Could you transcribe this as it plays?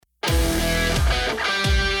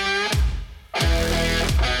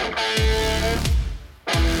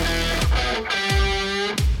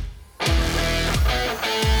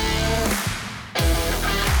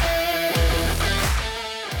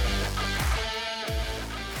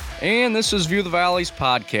And this is View the Valleys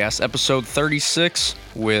podcast, episode 36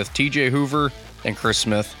 with TJ Hoover and Chris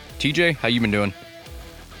Smith. TJ, how you been doing?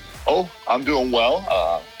 Oh, I'm doing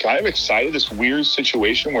well. Kind of excited. This weird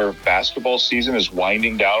situation where basketball season is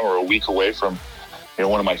winding down. We're a week away from,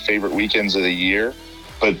 one of my favorite weekends of the year.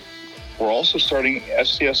 But we're also starting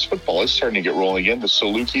FCS football. It's starting to get rolling again. The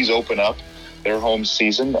Salukis open up their home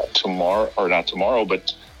season tomorrow, or not tomorrow,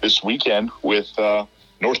 but this weekend with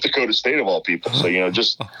North Dakota State of all people. So,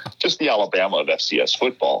 just the Alabama of FCS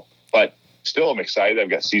football. But still, I'm excited.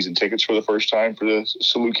 I've got season tickets for the first time for the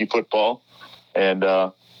Saluki football. And,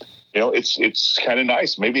 it's kind of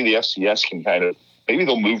nice. Maybe the FCS can maybe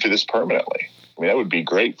they'll move to this permanently. I mean, that would be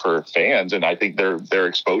great for fans, and I think their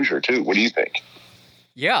exposure too. What do you think?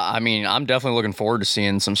 Yeah, I mean, I'm definitely looking forward to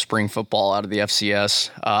seeing some spring football out of the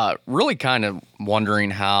FCS. Really kind of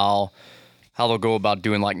wondering how they'll go about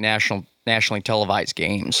doing like nationally televised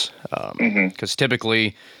games. Because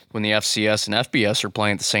typically when the FCS and FBS are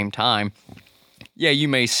playing at the same time, yeah, you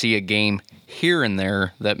may see a game here and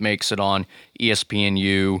there that makes it on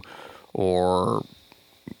ESPNU or,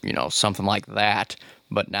 something like that.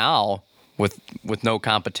 But now with no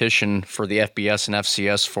competition for the FBS and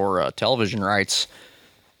FCS for television rights,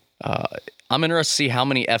 I'm interested to see how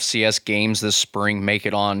many FCS games this spring make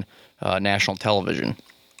it on national television.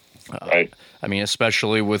 Right. I mean,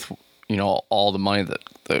 especially with, all the money that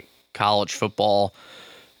the college football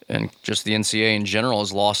and just the NCAA in general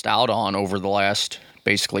has lost out on over the last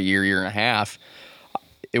basically year and a half.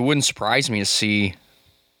 It wouldn't surprise me to see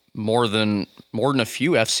more than a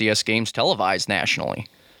few FCS games televised nationally.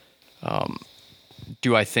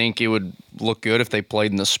 Do I think it would look good if they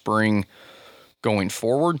played in the spring going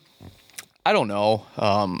forward? I don't know.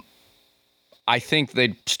 I think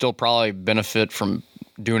they'd still probably benefit from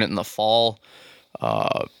doing it in the fall,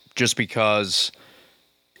 just because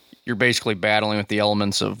you're basically battling with the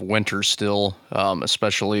elements of winter still,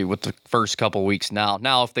 especially with the first couple weeks now.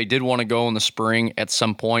 Now, if they did want to go in the spring at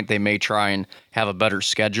some point, they may try and have a better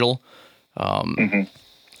schedule.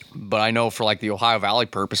 But I know for like the Ohio Valley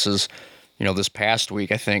purposes, this past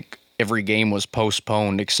week, I think every game was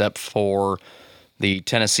postponed except for the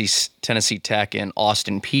Tennessee Tech and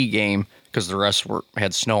Austin Peay game because the rest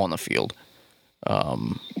had snow on the field.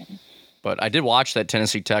 But I did watch that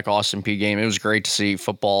Tennessee Tech Austin Peay game. It was great to see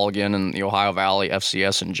football again in the Ohio Valley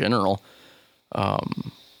FCS in general.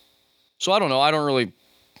 So I don't know. I don't really.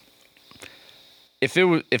 If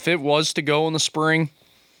it was to go in the spring,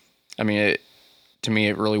 I mean, to me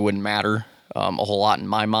it really wouldn't matter a whole lot in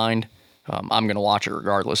my mind. I'm going to watch it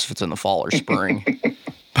regardless if it's in the fall or spring.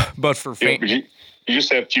 But for you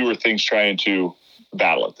just have fewer things trying to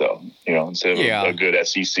battle it, though. Instead of a good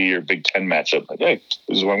SEC or Big Ten matchup, like, hey,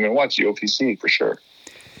 this is what I'm going to watch, the OPC for sure.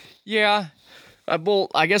 Yeah. Well,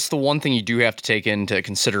 I guess the one thing you do have to take into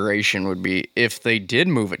consideration would be if they did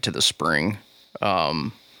move it to the spring.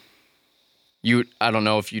 I don't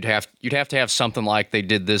know if you'd have to have something like they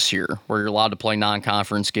did this year, where you're allowed to play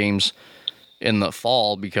non-conference games in the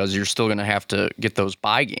fall because you're still going to have to get those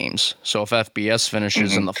bye games. So if FBS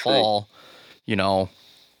finishes in the fall,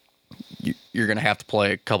 you're going to have to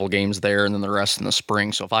play a couple games there and then the rest in the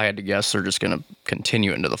spring. So if I had to guess, they're just going to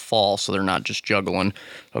continue into the fall. So they're not just juggling,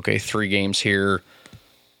 3 games here,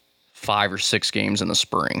 5 or 6 games in the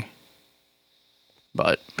spring.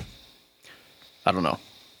 But I don't know.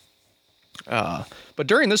 But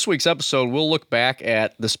during this week's episode, we'll look back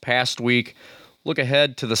at this past week, look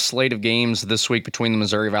ahead to the slate of games this week between the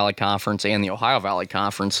Missouri Valley Conference and the Ohio Valley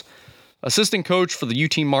Conference. Assistant coach for the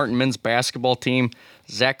UT Martin men's basketball team,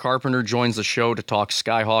 Zach Carpenter, joins the show to talk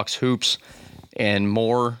Skyhawks hoops and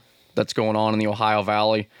more that's going on in the Ohio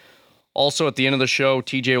Valley. Also, at the end of the show,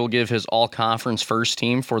 TJ will give his all-conference first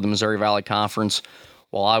team for the Missouri Valley Conference,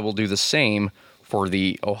 while I will do the same for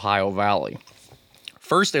the Ohio Valley.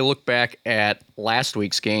 First, a look back at last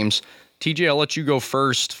week's games. TJ, I'll let you go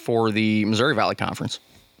first for the Missouri Valley Conference.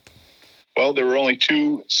 Well, there were only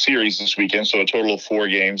 2 series this weekend, so a total of 4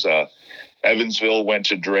 games. Evansville went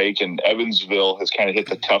to Drake, and Evansville has kind of hit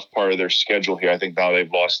the tough part of their schedule here. I think now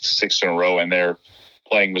they've lost 6 in a row, and they're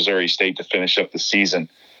playing Missouri State to finish up the season.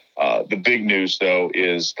 The big news, though,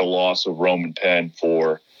 is the loss of Roman Penn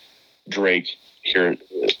for Drake here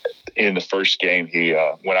in the first game. He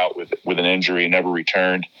went out with an injury and never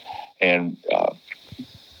returned, and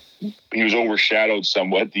he was overshadowed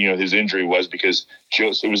somewhat. His injury was because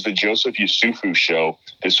it was the Joseph Yusufu show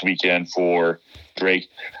this weekend for Drake.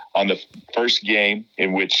 On the first game,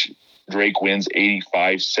 in which Drake wins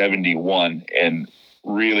 85-71, and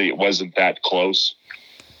really it wasn't that close.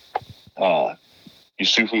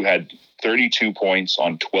 Yusufu had 32 points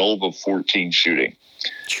on 12 of 14 shooting.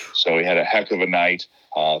 So he had a heck of a night.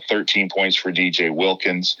 13 points for DJ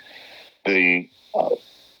Wilkins. The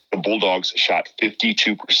Bulldogs shot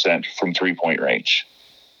 52% from 3-point range.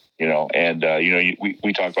 We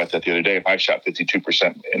talked about that the other day. If I shot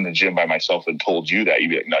 52% in the gym by myself and told you that, you'd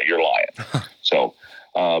be like, no, you're lying. So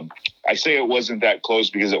I say it wasn't that close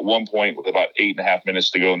because at one point, with about 8.5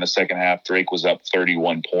 minutes to go in the second half, Drake was up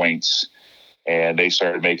 31 points, and they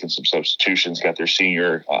started making some substitutions, got their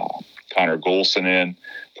senior Connor Golson in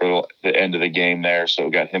for the end of the game there, so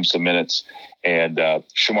got him some minutes, and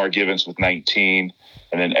Shamar Givens with 19,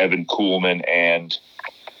 and then Evan Kuhlman and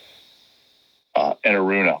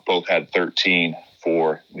Aruna both had 13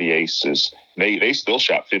 for the Aces. They still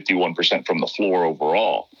shot 51% from the floor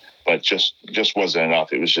overall, but just wasn't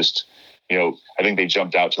enough. It was just, I think they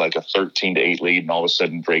jumped out to like a 13-8 lead, and all of a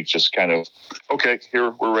sudden Drake just kind of, okay,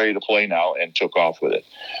 here, we're ready to play now, and took off with it.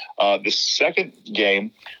 The second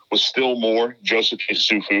game was still more Joseph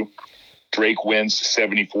Yusufu. Drake wins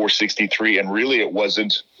 74-63, and really it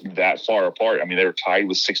wasn't that far apart. I mean, they were tied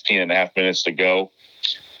with 16.5 minutes to go,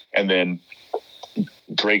 and then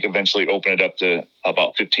Drake eventually opened it up to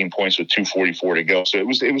about 15 points with 2:44 to go. So it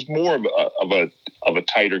was more of a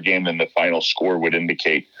tighter game than the final score would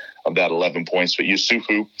indicate, of that 11 points. But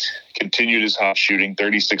Yusufu continued his hot shooting,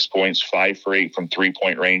 36 points, 5 for 8 from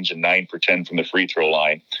 3-point range, and 9 for 10 from the free throw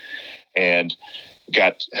line, and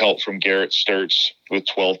got help from Garrett Sturtz with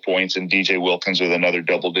 12 points and DJ Wilkins with another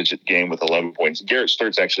double-digit game with 11 points. Garrett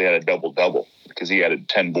Sturtz actually had a double-double because he added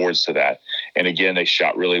 10 boards to that. And again, they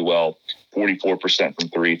shot really well, 44% from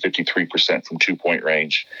 3, 53% from 2-point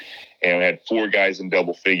range. And we had 4 guys in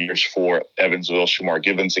double figures for Evansville. Shamar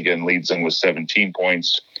Givens again leads them with 17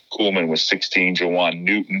 points. Kuhlman with 16. Jawan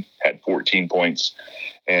Newton had 14 points.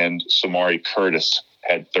 And Samari Curtis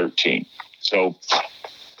had 13. So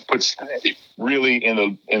puts really in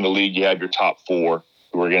the league, you have your top 4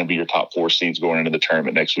 who are going to be your top 4 seeds going into the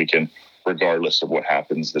tournament next weekend, regardless of what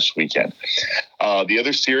happens this weekend. The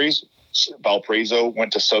other series, Valparaiso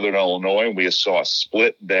went to Southern Illinois, and we saw a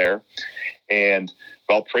split there. And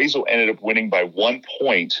Valparaiso ended up winning by 1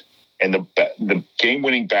 point, and the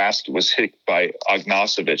game-winning basket was hit by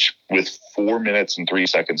Ognasovic with 4 minutes and 3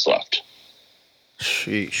 seconds left.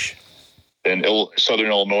 Sheesh. Then Southern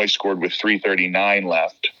Illinois scored with 3:39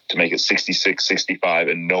 left to make it 66-65,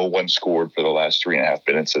 and no one scored for the last 3.5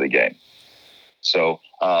 minutes of the game. So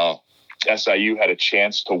SIU had a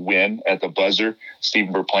chance to win at the buzzer.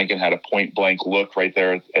 Stephen Verplanken had a point-blank look right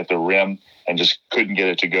there at the rim and just couldn't get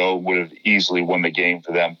it to go. Would have easily won the game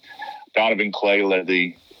for them. Donovan Clay led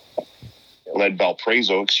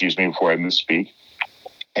Valparaiso, before I misspeak,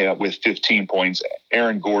 with 15 points.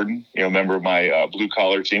 Aaron Gordon, member of my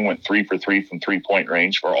blue-collar team, went 3 for 3 from 3-point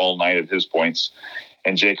range for all 9 of his points.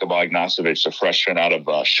 And Jacob Ognasovic, a freshman out of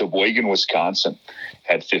Sheboygan, Wisconsin,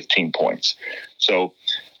 had 15 points. So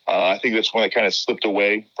I think that's when it kind of slipped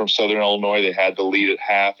away from Southern Illinois. They had the lead at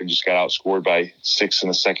half and just got outscored by 6 in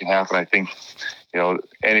the second half. And I think,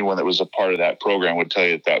 anyone that was a part of that program would tell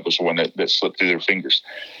you that was the one that slipped through their fingers.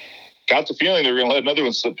 Got the feeling they were going to let another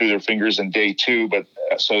one slip through their fingers in day 2, but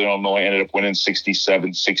Southern Illinois ended up winning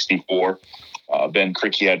 67-64. Ben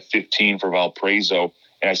Krikke had 15 for Valparaiso.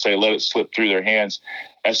 And I say let it slip through their hands.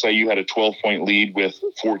 SIU had a 12-point lead with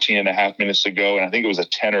 14.5 minutes to go, and I think it was a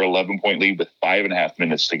 10 or 11-point lead with 5.5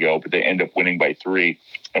 minutes to go, but they end up winning by 3.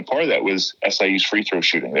 And part of that was SIU's free throw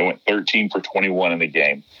shooting. They went 13 for 21 in the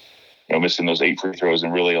game, missing those 8 free throws,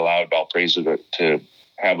 and really allowed Valparaiso to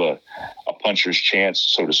have a puncher's chance,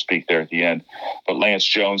 so to speak, there at the end. But Lance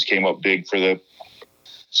Jones came up big for the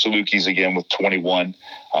Salukis again with 21.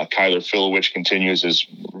 Kyler Filowich continues his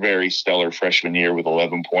very stellar freshman year with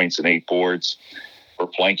 11 points and 8 boards.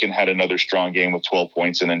 Verplanken had another strong game with 12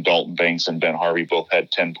 points, and then Dalton Banks and Ben Harvey both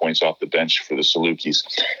had 10 points off the bench for the Salukis.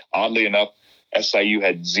 Oddly enough, SIU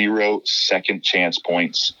had 0 second chance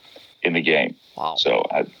points in the game. Wow. So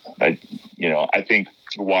I think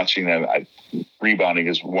watching them, rebounding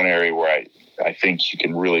is one area where I think you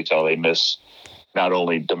can really tell they miss not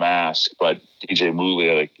only Damask, but DJ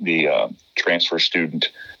Mulia, the transfer student,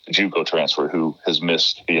 the JUCO transfer, who has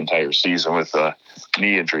missed the entire season with a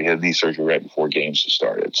knee injury. He had knee surgery right before games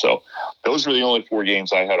started. So those were the only 4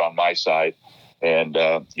 games I had on my side. And,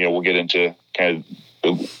 we'll get into kind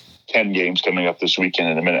of the 10 games coming up this weekend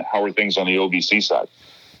in a minute. How are things on the OVC side?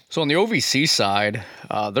 So on the OVC side,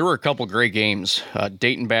 there were a couple great games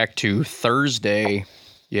dating back to Thursday.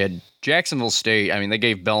 You had Jacksonville State. I mean, they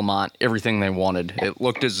gave Belmont everything they wanted. It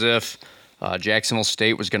looked as if Jacksonville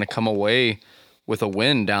State was going to come away with a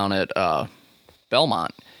win down at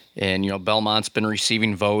Belmont. And, Belmont's been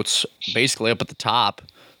receiving votes basically up at the top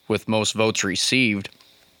with most votes received,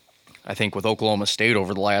 I think, with Oklahoma State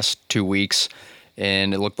over the last 2 weeks.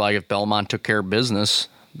 And it looked like if Belmont took care of business,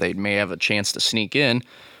 they may have a chance to sneak in,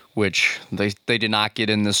 which they did not get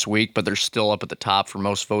in this week, but they're still up at the top for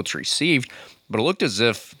most votes received. But it looked as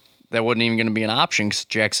if that wasn't even going to be an option because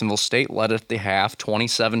Jacksonville State led at the half,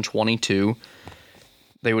 27-22.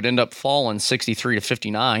 They would end up falling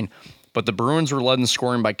 63-59. But the Bruins were led in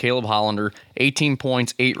scoring by Caleb Hollander, 18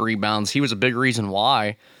 points, 8 rebounds. He was a big reason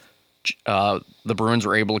why the Bruins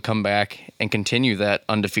were able to come back and continue that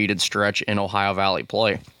undefeated stretch in Ohio Valley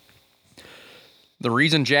play. The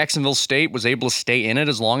reason Jacksonville State was able to stay in it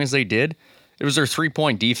as long as they did, it was their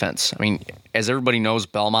three-point defense. I mean, as everybody knows,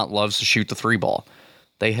 Belmont loves to shoot the three ball.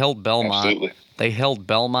 They held Belmont. Absolutely. They held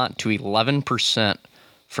Belmont to 11%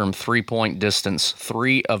 from three-point distance,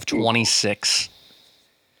 3 of 26.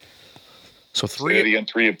 So Say it again,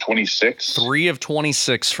 3 of 26? 3 of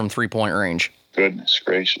 26 from three-point range. Goodness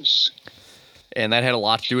gracious. And that had a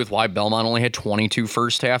lot to do with why Belmont only had 22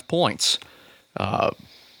 first-half points.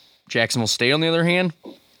 Jacksonville State, on the other hand,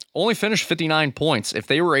 only finished 59 points. If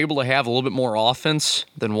they were able to have a little bit more offense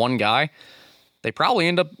than one guy, they probably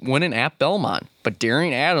end up winning at Belmont. But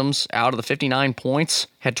Darian Adams, out of the 59 points,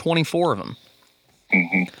 had 24 of them.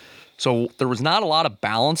 Mm-hmm. So there was not a lot of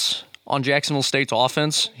balance on Jacksonville State's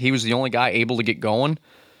offense. He was the only guy able to get going.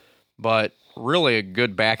 But really a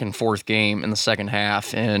good back-and-forth game in the second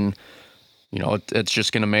half. And, you know, it's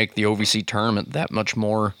just going to make the OVC tournament that much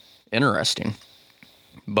more interesting.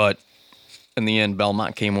 But in the end,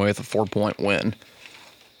 Belmont came away with a 4-point win.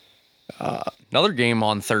 Another game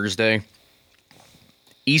on Thursday,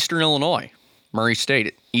 Eastern Illinois, Murray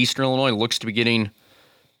State. Eastern Illinois looks to be getting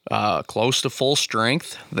close to full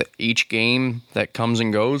strength. Each game that comes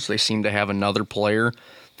and goes, they seem to have another player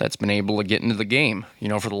that's been able to get into the game. You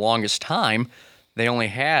know, for the longest time, they only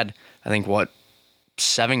had, I think,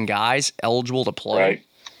 7 guys eligible to play. Right.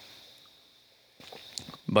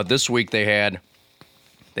 But this week they had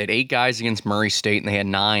 8 guys against Murray State, and they had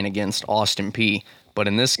 9 against Austin Peay. But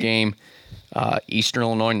in this game, Eastern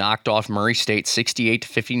Illinois knocked off Murray State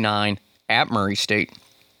 68-59 at Murray State.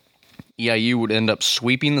 EIU would end up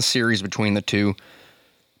sweeping the series between the two.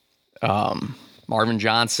 Marvin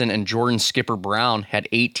Johnson and Jordan Skipper Brown had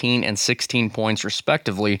 18 and 16 points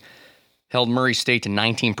respectively, held Murray State to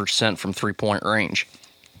 19% from three-point range.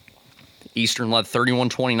 Eastern led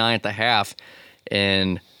 31-29 at the half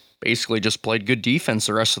and basically just played good defense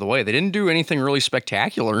the rest of the way. They didn't do anything really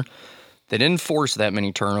spectacular. They didn't force that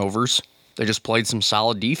many turnovers. They just played some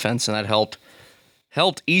solid defense, and that helped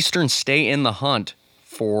Eastern stay in the hunt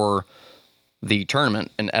for the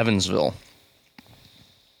tournament in Evansville.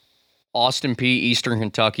 Austin Peay, Eastern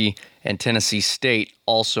Kentucky, and Tennessee State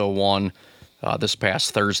also won this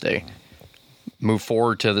past Thursday. Move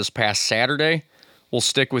forward to this past Saturday. We'll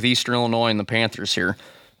stick with Eastern Illinois and the Panthers here.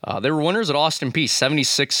 They were winners at Austin Peay,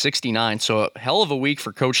 76-69. So a hell of a week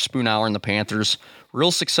for Coach Spoonhour and the Panthers.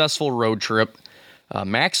 Real successful road trip.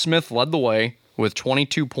 Max Smith led the way with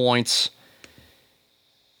 22 points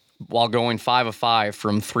while going 5 of 5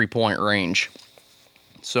 from three-point range.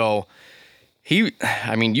 So you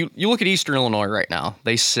look at Eastern Illinois right now.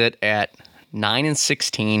 They sit at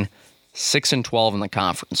 9-16, 6-12 in the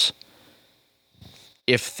conference.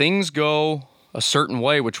 If things go a certain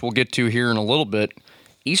way, which we'll get to here in a little bit,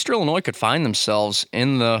 Eastern Illinois could find themselves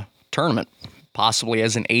in the tournament, possibly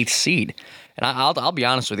as an 8th seed. And I'll be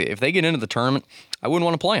honest with you, if they get into the tournament, I wouldn't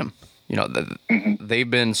want to play them. You know,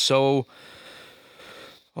 they've been so,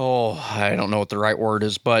 I don't know what the right word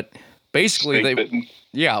is, but basically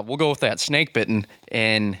we'll go with that, snake bitten.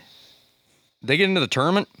 And they get into the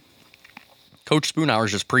tournament, Coach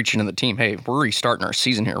Spoonhour's just preaching to the team, hey, we're restarting our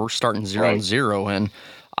season here. We're starting 0-0, and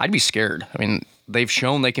I'd be scared. I mean, they've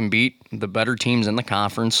shown they can beat the better teams in the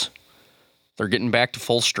conference. They're getting back to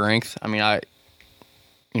full strength. I mean,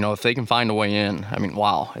 if they can find a way in, I mean,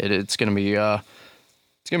 wow, it's going to be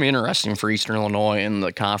interesting for Eastern Illinois and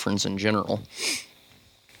the conference in general.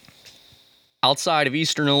 Outside of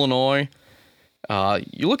Eastern Illinois,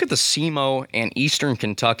 you look at the SEMO and Eastern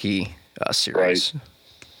Kentucky series. Right.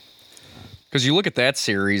 Because you look at that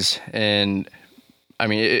series, and I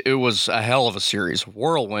mean, it was a hell of a series,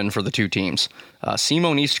 whirlwind for the two teams.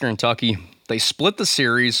 SEMO and Eastern Kentucky, they split the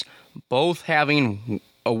series, both having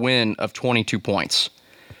a win of 22 points.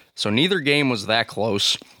 So neither game was that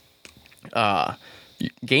close.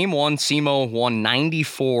 Game 1, SEMO won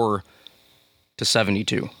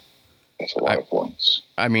 94-72. That's a lot of points.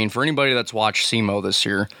 I mean, for anybody that's watched SEMO this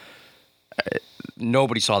year,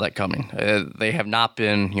 nobody saw that coming. They have not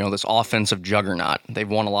been, this offensive juggernaut. They've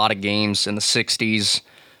won a lot of games in the 60s,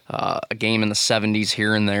 a game in the 70s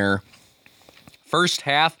here and there. First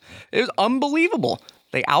half, it was unbelievable.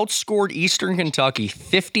 They outscored Eastern Kentucky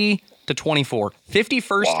 50-24. 50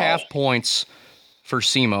 first half points for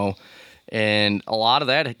SEMO, and a lot of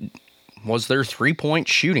that was their three-point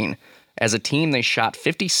shooting. As a team, they shot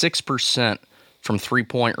 56% from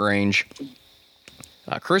three-point range.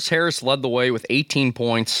 Chris Harris led the way with 18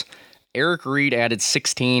 points. Eric Reed added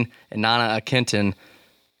 16, and Nana Akinton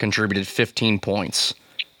contributed 15 points.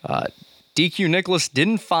 DQ Nicholas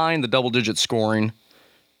didn't find the double-digit scoring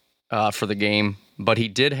for the game, but he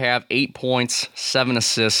did have 8 points, 7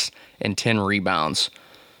 assists, and 10 rebounds.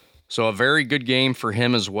 So a very good game for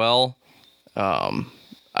him as well.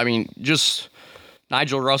 Just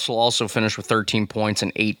Nigel Russell also finished with 13 points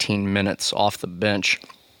in 18 minutes off the bench.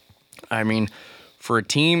 I mean, for a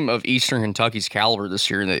team of Eastern Kentucky's caliber this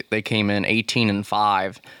year, they came in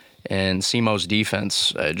 18-5, and SEMO's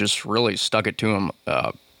defense just really stuck it to them.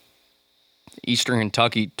 Eastern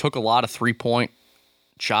Kentucky took a lot of three-point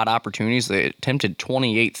shot opportunities. They attempted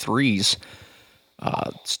 28 threes,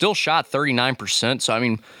 still shot 39%. So, I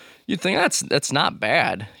mean, you'd think that's not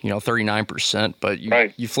bad, 39%. But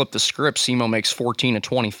you flip the script, SEMO makes 14 of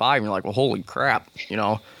 25, and you're like, well, holy crap,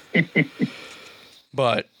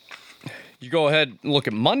 But you go ahead and look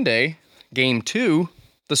at Monday, game 2,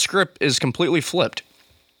 the script is completely flipped.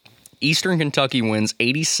 Eastern Kentucky wins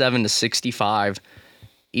 87-65.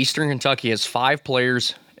 Eastern Kentucky has 5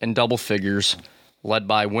 players in double figures, led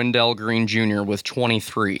by Wendell Green Jr. with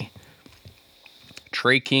 23.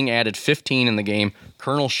 Trey King added 15 in the game.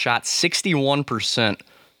 Colonel shot 61%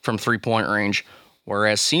 from three-point range,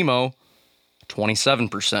 whereas SEMO,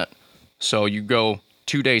 27%. So you go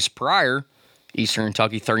 2 days prior, Eastern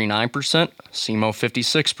Kentucky 39%, SEMO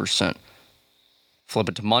 56%. Flip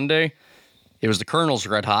it to Monday, it was the Colonels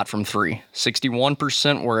red hot from three,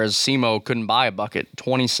 61%, whereas SEMO couldn't buy a bucket,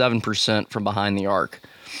 27% from behind the arc.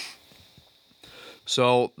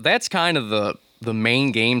 So that's kind of the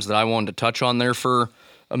main games that I wanted to touch on there for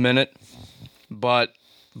a minute. But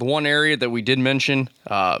the one area that we did mention,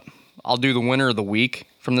 I'll do the winner of the week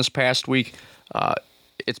from this past week.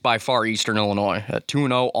 It's by far Eastern Illinois,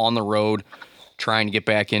 2-0 on the road, trying to get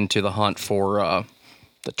back into the hunt for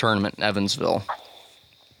the tournament in Evansville.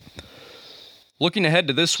 Looking ahead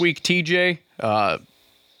to this week, TJ,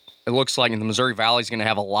 it looks like the Missouri Valley is going to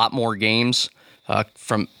have a lot more games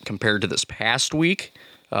compared to this past week.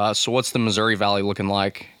 So what's the Missouri Valley looking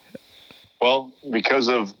like? Well, because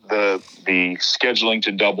of the scheduling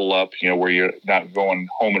to double up, where you're not going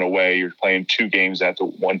home and away, you're playing 2 games at the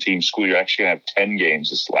one team school. You're actually going to have 10 games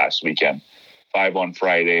this last weekend, 5 on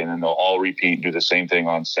Friday, and then they'll all repeat and do the same thing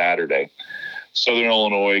on Saturday. Southern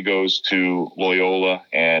Illinois goes to Loyola,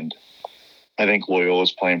 and I think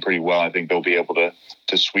Loyola's playing pretty well. I think they'll be able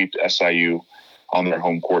to sweep SIU on their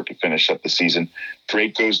home court to finish up the season.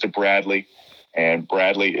 Drake goes to Bradley, and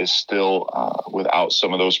Bradley is still without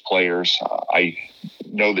some of those players. I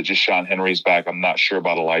know that just Sean Henry's back. I'm not sure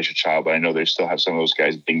about Elijah Child, but I know they still have some of those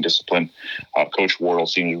guys being disciplined. Coach Wardle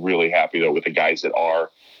seems really happy, though, with the guys that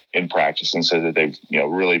are in practice, and said that they've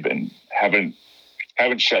really been haven't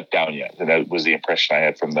shut down yet. And that was the impression I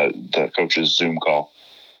had from the coach's Zoom call.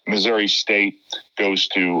 Missouri State goes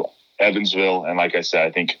to Evansville, and like I said,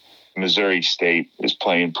 I think Missouri State is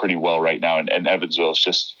playing pretty well right now, and Evansville is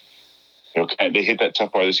just, they hit that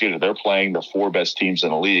tough part of this year. They're playing the 4 best teams in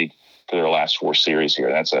the league for their last 4 series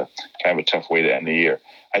here. That's a kind of a tough way to end the year.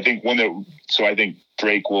 I think I think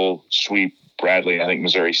Drake will sweep Bradley, and I think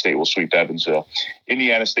Missouri State will sweep Evansville.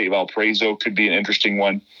 Indiana State Valparaiso could be an interesting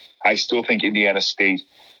one. I still think Indiana State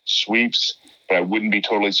sweeps, but I wouldn't be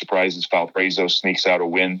totally surprised if Valparaiso sneaks out a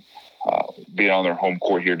win, being on their home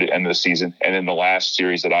court here to end the season. And then the last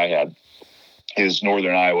series that I had is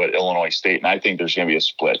Northern Iowa at Illinois State, and I think there's going to be a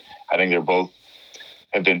split. I think they're both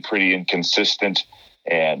have been pretty inconsistent,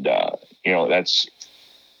 and that's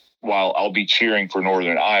while I'll be cheering for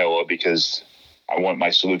Northern Iowa because I want my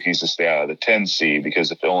Salukis to stay out of the 10 seed,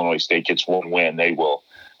 because if Illinois State gets one win, they will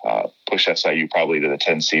push SIU probably to the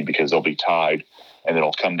 10 seed because they'll be tied, and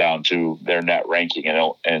it'll come down to their net ranking,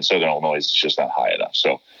 and Southern Illinois is just not high enough.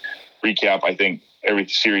 So recap, I think every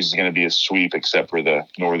series is going to be a sweep except for the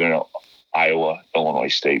Northern Iowa Illinois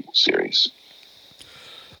State series.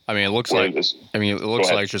 I mean, it looks like it's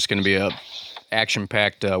just going to be a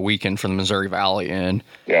action-packed weekend for the Missouri Valley, and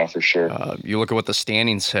yeah, for sure. You look at what the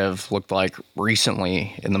standings have looked like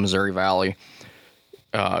recently in the Missouri Valley.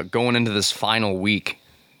 Going into this final week,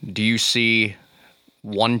 do you see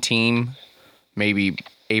one team maybe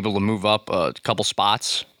able to move up a couple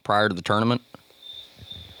spots prior to the tournament?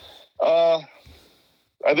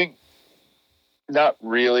 I think not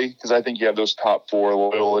really, because I think you have those top 4: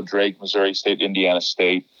 Loyola, Drake, Missouri State, Indiana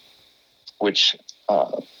State. which,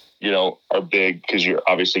 are big because you're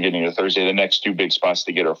obviously getting to Thursday. The next two big spots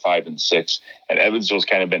to get are 5 and 6. And Evansville's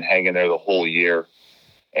kind of been hanging there the whole year.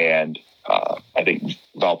 And I think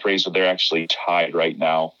Valparaiso, they're actually tied right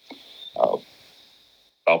now.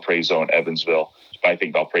 Valparaiso and Evansville. But I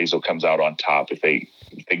think Valparaiso comes out on top if they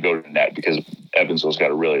go to net, because Evansville's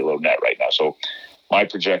got a really low net right now. So my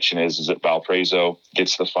projection is that Valparaiso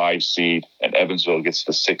gets the 5 seed and Evansville gets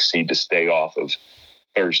the 6 seed to stay off of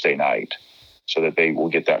Thursday night, so that they will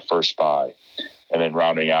get that first bye. And then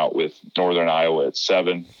rounding out with Northern Iowa at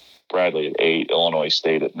 7, Bradley at 8, Illinois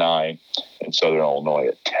State at 9, and Southern Illinois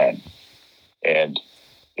at 10. And,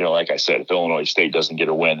 like I said, if Illinois State doesn't get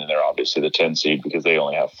a win, then they're obviously the 10 seed, because they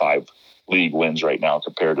only have 5 league wins right now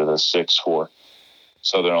compared to the 6 for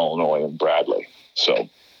Southern Illinois and Bradley. So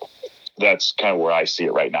that's kind of where I see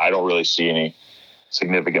it right now. I don't really see any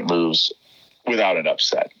significant moves without an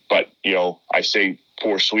upset. But, I say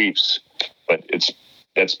 4 sweeps, but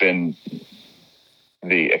that's been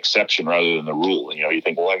the exception rather than the rule. You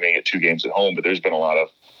think, well, I'm going to get 2 games at home, but there's been a lot of,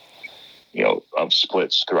 of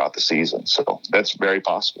splits throughout the season. So that's very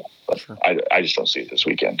possible. But sure. I just don't see it this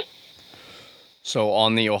weekend. So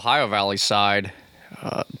on the Ohio Valley side,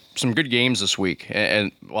 some good games this week.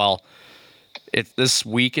 And it's this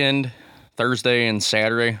weekend, Thursday and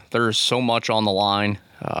Saturday, there's so much on the line.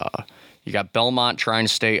 You got Belmont trying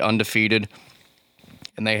to stay undefeated,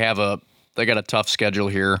 and they got a tough schedule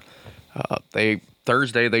here.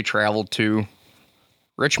 Thursday they traveled to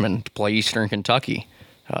Richmond to play Eastern Kentucky,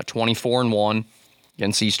 24-1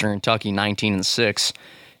 against Eastern Kentucky, 19-6.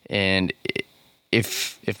 And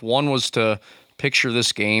if one was to picture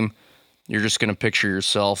this game, you're just going to picture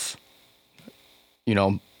yourself,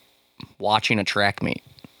 watching a track meet.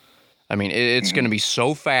 I mean, it's going to be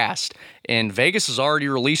so fast. And Vegas has already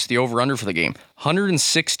released the over-under for the game.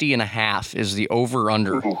 160.5 is the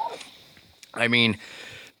over-under. I mean,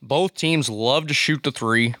 both teams love to shoot the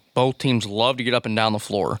 3. Both teams love to get up and down the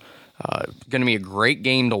floor. Going to be a great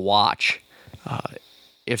game to watch.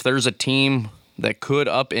 If there's a team that could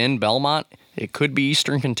upend Belmont, it could be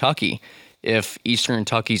Eastern Kentucky, if Eastern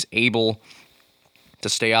Kentucky's able to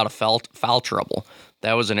stay out of foul trouble.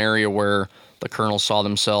 That was an area where the Colonels saw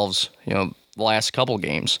themselves, the last couple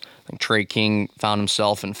games. I think Trey King found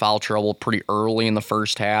himself in foul trouble pretty early in the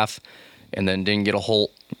first half, and then didn't get a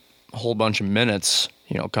whole bunch of minutes,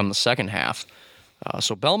 come the second half.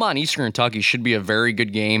 So Belmont and Eastern Kentucky should be a very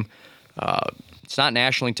good game. It's not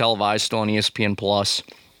nationally televised, still on ESPN+.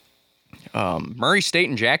 Murray State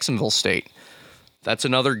and Jacksonville State. That's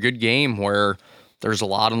another good game where there's a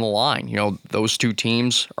lot on the line. Those two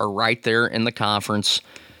teams are right there in the conference.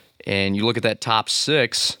 And you look at that top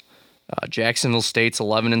 6, Jacksonville State's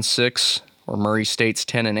 11-6, or Murray State's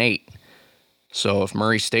 10-8. So if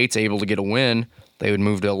Murray State's able to get a win, they would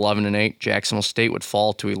move to 11-8. Jacksonville State would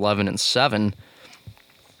fall to 11-7.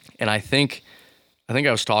 And I think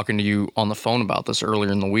I was talking to you on the phone about this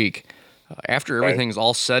earlier in the week. After everything's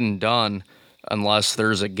all said and done, unless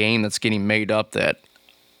there's a game that's getting made up that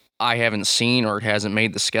I haven't seen or it hasn't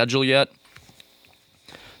made the schedule yet,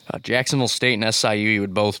 Jacksonville State and SIU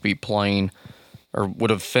would both be playing, or would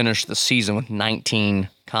have finished the season with 19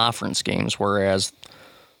 conference games, whereas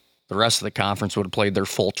the rest of the conference would have played their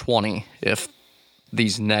full 20 if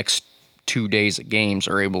these next 2 days of games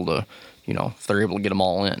are able to, if they're able to get them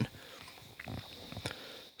all in.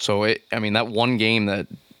 So, that one game that,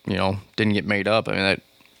 didn't get made up, that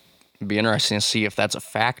would be interesting to see if that's a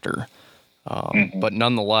factor. But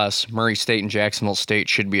nonetheless, Murray State and Jacksonville State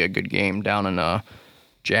should be a good game down in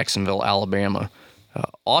Jacksonville, Alabama.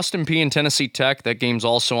 Austin Peay and Tennessee Tech, that game's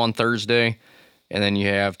also on Thursday. And then you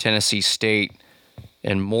have Tennessee State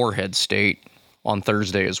and Morehead State on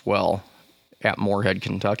Thursday as well at Morehead,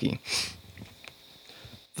 Kentucky.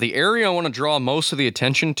 The area I want to draw most of the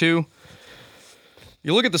attention to,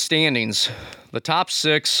 you look at the standings, the top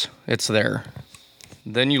 6, it's there.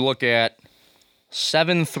 Then you look at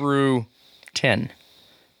 7 through 10.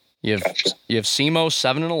 You have SEMO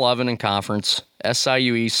 7-11 in conference,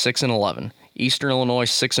 SIUE 6-11, Eastern Illinois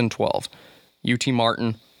 6-12, UT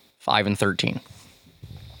Martin 5-13.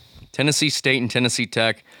 Tennessee State and Tennessee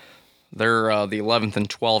Tech, they're the 11th and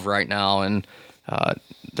 12 right now, and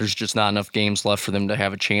there's just not enough games left for them to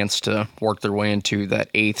have a chance to work their way into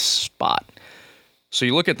that 8th spot. So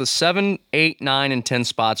you look at the 7, 8, 9, and 10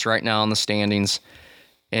 spots right now in the standings,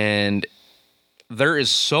 and there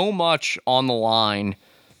is so much on the line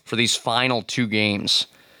for these final 2 games.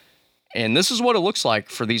 And this is what it looks like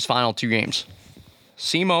for these final 2 games.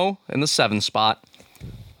 SEMO in the 7th spot,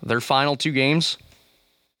 their final 2 games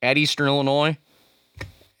at Eastern Illinois,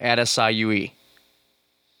 at SIUE.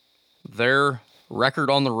 Their record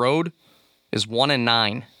on the road, is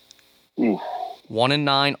 1-9. Ooh.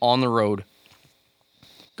 1-9 on the road.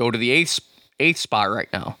 Go to the eighth spot right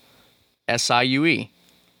now. SIUE.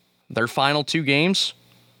 Their final 2 games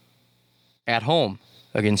at home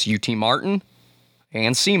against UT Martin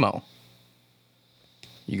and SEMO.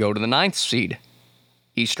 You go to the 9th seed,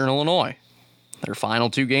 Eastern Illinois. Their final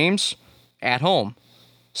 2 games at home,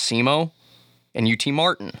 SEMO and UT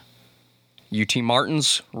Martin. UT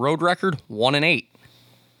Martin's road record, 1-8.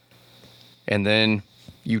 And then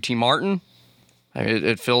UT Martin,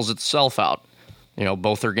 it fills itself out. You know,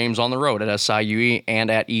 both their games on the road at SIUE and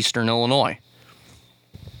at Eastern Illinois.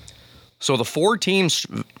 So the 4 teams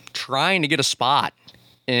trying to get a spot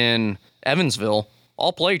in Evansville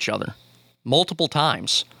all play each other multiple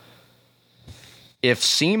times. If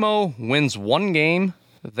SEMO wins 1 game,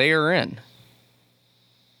 they are in.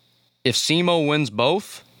 If SEMO wins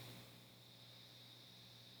both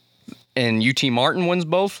and UT Martin wins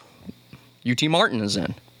both, UT Martin is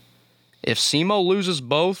in. If SEMO loses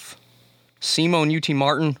both, SEMO and UT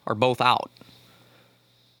Martin are both out.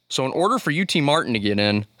 So in order for UT Martin to get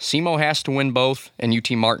in, SEMO has to win both and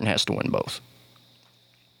UT Martin has to win both.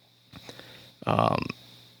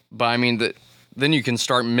 But I mean, then you can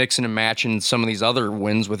start mixing and matching some of these other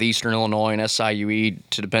wins with Eastern Illinois and SIUE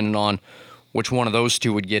to depending on which one of those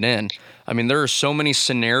 2 would get in. I mean, there are so many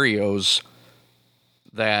scenarios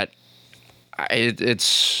that it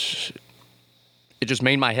just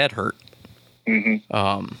made my head hurt.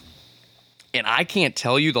 Mm-hmm. And I can't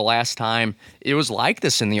tell you the last time it was like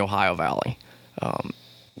this in the Ohio Valley.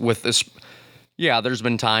 With this, yeah, there's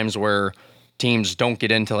been times where teams don't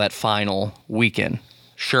get into that final weekend,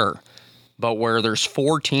 sure. But where there's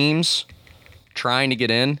 4 teams trying to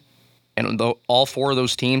get in, and all 4 of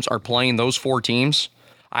those teams are playing those 4 teams,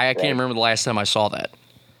 I can't remember the last time I saw that.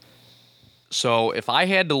 So if I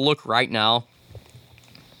had to look right now,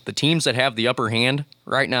 the teams that have the upper hand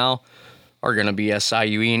right now are going to be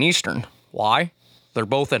SIUE and Eastern. Why? They're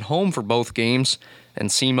both at home for both games, and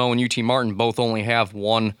SEMO and UT Martin both only have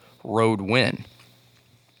 1 road win.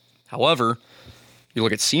 However, you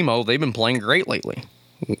look at SEMO, they've been playing great lately.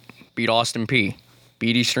 Beat Austin Peay,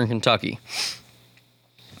 beat Eastern Kentucky.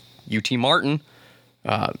 UT Martin,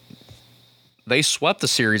 they swept the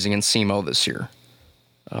series against SEMO this year.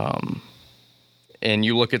 And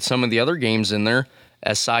you look at some of the other games in there,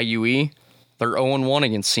 SIUE, they're 0-1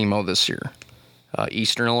 against SEMO this year.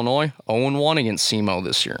 Eastern Illinois, 0-1 against SEMO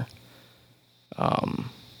this year. UT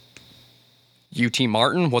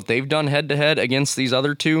Martin, what they've done head-to-head against these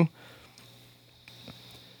other 2,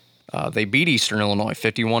 they beat Eastern Illinois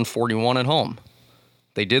 51-41 at home.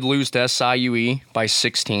 They did lose to SIUE by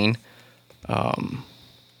 16.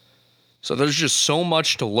 So there's just so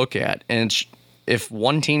much to look at. And if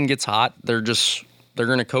one team gets hot, they're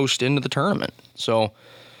going to coast into the tournament. So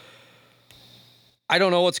I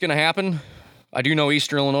don't know what's going to happen. I do know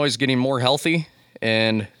Eastern Illinois is getting more healthy,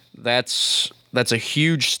 and that's a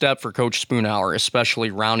huge step for Coach Spoonhour, especially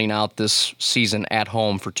rounding out this season at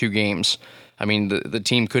home for 2 games. I mean, the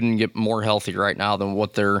team couldn't get more healthy right now than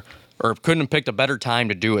or couldn't have picked a better time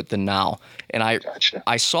to do it than now. And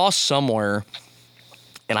I saw somewhere,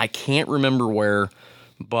 and I can't remember where,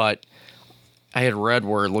 but I had read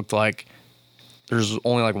where it looked like there's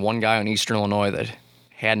only like 1 guy on Eastern Illinois that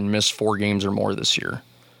hadn't missed 4 games or more this year.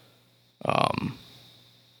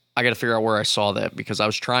 I got to figure out where I saw that because I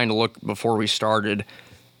was trying to look before we started,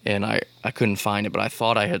 and I couldn't find it, but I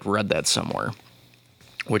thought I had read that somewhere,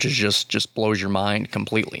 which is just blows your mind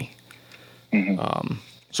completely. Mm-hmm.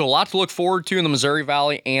 So a lot to look forward to in the Missouri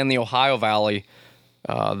Valley and the Ohio Valley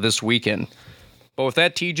this weekend. But with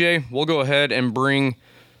that, TJ, we'll go ahead and bring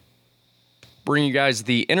you guys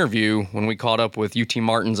the interview when we caught up with UT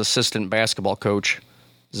Martin's assistant basketball coach,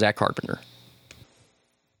 Zach Carpenter.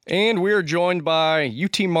 And we are joined by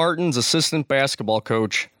UT Martin's assistant basketball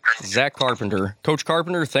coach, Zach Carpenter. Coach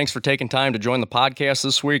Carpenter, thanks for taking time to join the podcast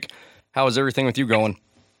this week. How is everything with you going?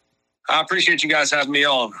 I appreciate you guys having me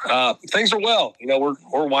on. Things are well. You know,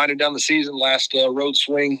 we're winding down the season. Last road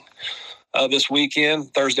swing this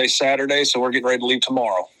weekend, Thursday, Saturday. So we're getting ready to leave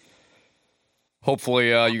tomorrow. Hopefully,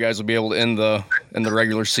 you guys will be able to end the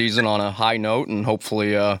regular season on a high note, and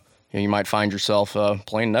hopefully, you might find yourself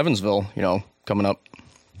playing in Evansville, coming up.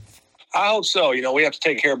 I hope so. You know, we have to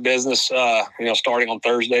take care of business. Starting on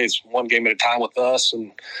Thursday, it's 1 game at a time with us,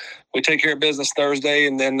 and we take care of business Thursday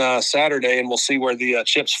and then Saturday, and we'll see where the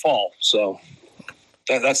chips fall. So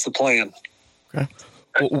that's the plan. Okay,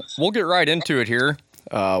 we'll get right into it here.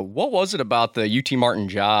 What was it about the UT Martin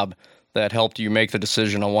job that helped you make the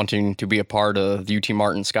decision on wanting to be a part of the UT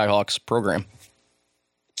Martin Skyhawks program?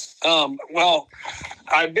 Well,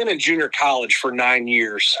 I've been in junior college for 9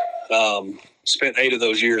 years. Spent 8 of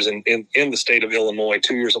those years in the state of Illinois,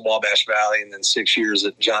 2 years at Wabash Valley, and then 6 years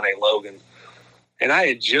at John A. Logan. And I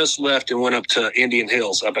had just left and went up to Indian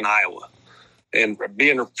Hills up in Iowa. And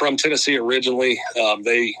being from Tennessee originally,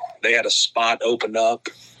 they had a spot open up.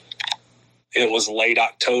 It was late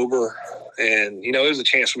October, and, it was a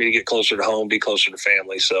chance for me to get closer to home, be closer to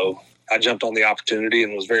family. So I jumped on the opportunity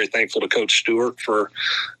and was very thankful to Coach Stewart for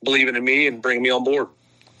believing in me and bringing me on board.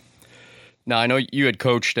 Now, I know you had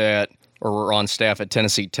coached at or were on staff at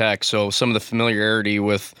Tennessee Tech, so some of the familiarity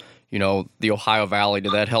with, the Ohio Valley,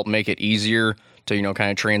 did that help make it easier to,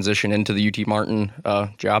 kind of transition into the UT Martin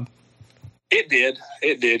job? It did.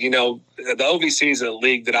 The OVC is a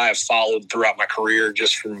league that I have followed throughout my career,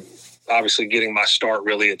 just from obviously getting my start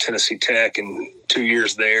really at Tennessee Tech and 2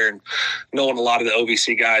 years there, and knowing a lot of the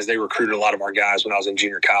OVC guys. They recruited a lot of our guys when I was in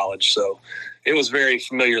junior college. So it was a very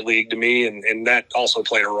familiar league to me, and that also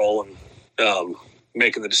played a role in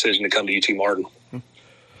making the decision to come to UT Martin.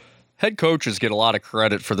 Head coaches get a lot of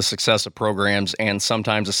credit for the success of programs, and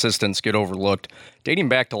sometimes assistants get overlooked. Dating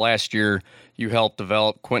back to last year, you helped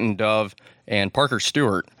develop Quentin Dove and Parker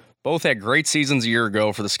Stewart. Both had great seasons a year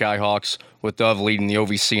ago for the Skyhawks, with Dove leading the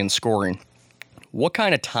OVC in scoring. What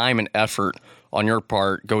kind of time and effort on your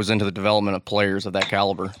part goes into the development of players of that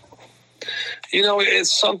caliber?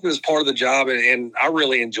 It's something that's part of the job, and I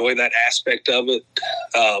really enjoy that aspect of it.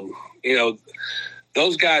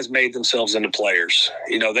 Those guys made themselves into players.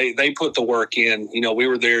 They put the work in. We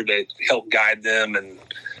were there to help guide them and,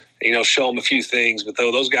 show them a few things. But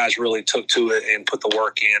those guys really took to it and put the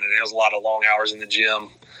work in, and there was a lot of long hours in the gym.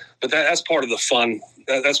 But that's part of the fun.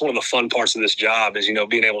 That's one of the fun parts of this job is,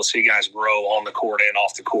 being able to see guys grow on the court and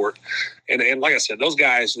off the court. And like I said, those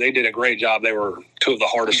guys, they did a great job. They were two of the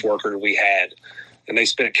hardest workers we had, and they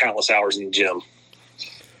spent countless hours in the gym.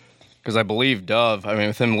 Because I believe Dove,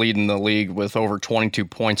 with him leading the league with over 22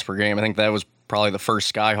 points per game, I think that was probably the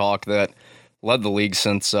first Skyhawk that led the league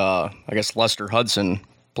since, Lester Hudson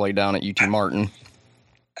played down at UT Martin.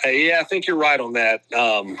 Yeah, I think you're right on that.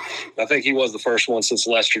 I think he was the first one since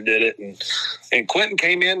Lester did it. And Quentin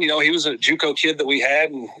came in, he was a JUCO kid that we had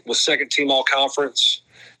and was second team all conference.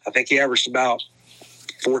 I think he averaged about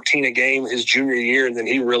 14 a game his junior year, and then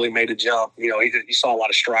he really made a jump. You saw a lot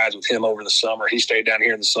of strides with him over the summer. He stayed down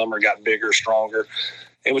here in the summer, got bigger, stronger.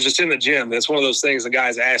 It was just in the gym. It's one of those things the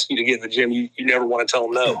guys ask you to get in the gym. You never want to tell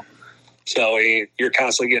them no. So you're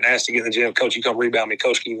constantly getting asked to get in the gym. Coach, you come rebound me.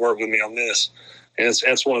 Coach, can you work with me on this? And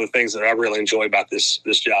that's one of the things that I really enjoy about this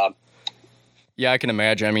job. Yeah, I can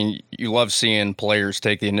imagine. You love seeing players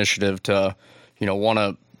take the initiative to, want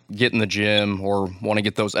to get in the gym or want to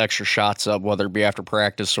get those extra shots up, whether it be after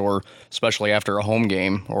practice or especially after a home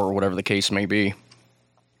game or whatever the case may be.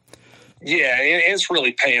 Yeah, and it's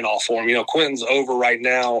really paying off for him. Quentin's over right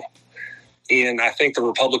now in, I think, the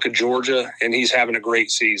Republic of Georgia, and he's having a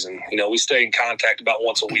great season. We stay in contact about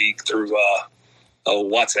once a week through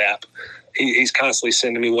WhatsApp. He's constantly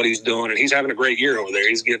sending me what he's doing, and he's having a great year over there.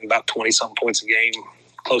 He's getting about 20-something points a game,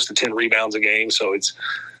 close to 10 rebounds a game. So it's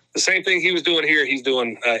the same thing he was doing here, he's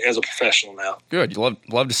doing as a professional now. Good. You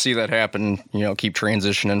love to see that happen, keep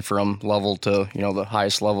transitioning from level to, the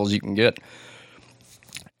highest levels you can get.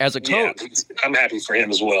 As a coach, yeah, I'm happy for him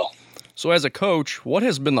as well. So as a coach, what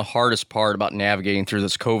has been the hardest part about navigating through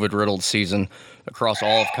this COVID-riddled season across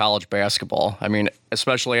all of college basketball?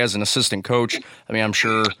 Especially as an assistant coach, I'm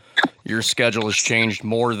sure your schedule has changed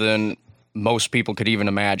more than most people could even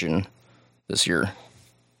imagine this year.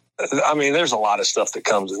 There's a lot of stuff that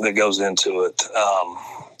goes into it,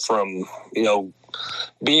 from,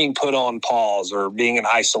 being put on pause or being in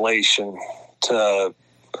isolation to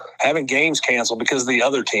having games canceled because of the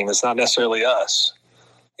other team. It's not necessarily us.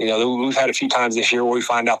 We've had a few times this year where we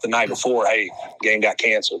find out the night before, hey, game got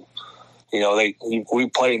canceled. We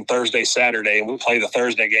played Thursday, Saturday, and we play the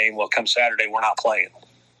Thursday game. Well, come Saturday, we're not playing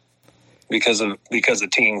because the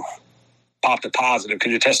team popped a positive because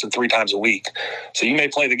you're tested 3 times a week. So you may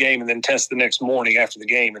play the game and then test the next morning after the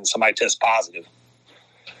game and somebody tests positive.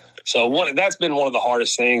 So that's been one of the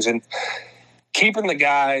hardest things. And keeping the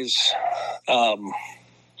guys,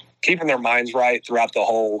 keeping their minds right throughout the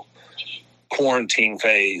whole quarantine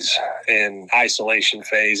phase and isolation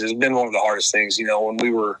phase has been one of the hardest things.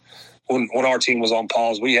 When our team was on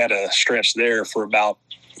pause, we had a stretch there for about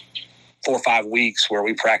 4 or 5 weeks where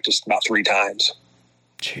we practiced about 3 times.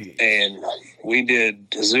 Jeez. And we did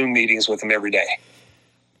Zoom meetings with them every day.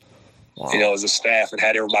 Wow. As a staff, and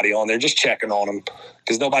had everybody on there just checking on them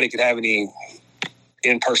because nobody could have any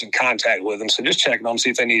in-person contact with them. So just checking on them,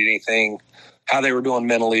 see if they needed anything, how they were doing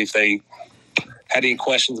mentally, if they had any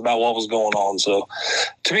questions about what was going on. So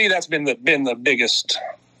to me, that's been the biggest,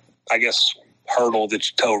 hurdle to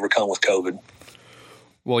overcome with COVID.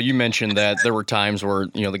 Well, you mentioned that there were times where,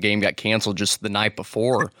 the game got canceled just the night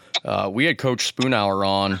before. We had Coach Spoonhour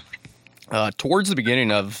on towards the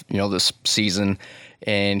beginning of, this season,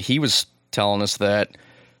 and he was telling us that,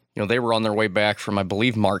 they were on their way back from, I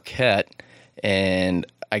believe, Marquette, and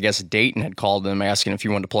I guess Dayton had called them asking if he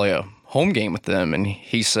wanted to play a home game with them, and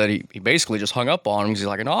he said he basically just hung up on him because he's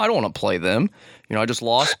like, no, I don't want to play them. I just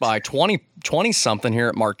lost by 20-something here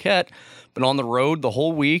at Marquette, but on the road the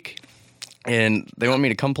whole week, and they want me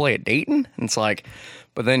to come play at Dayton? And it's like,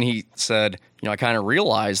 but then he said, I kind of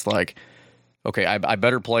realized, like, okay, I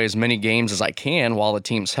better play as many games as I can while the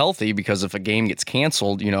team's healthy, because if a game gets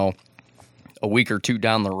canceled, a week or two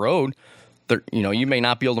down the road, you may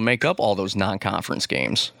not be able to make up all those non-conference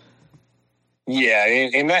games. Yeah,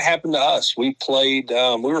 and that happened to us. We played,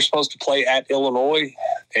 we were supposed to play at Illinois,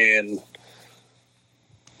 and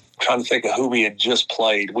I'm trying to think of who we had just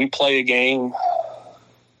played. We played a game,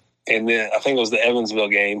 and then I think it was the Evansville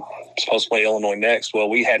game. Supposed to play Illinois next. Well,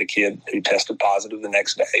 we had a kid who tested positive the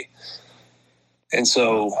next day. And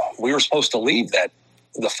so we were supposed to leave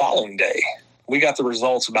the following day. We got the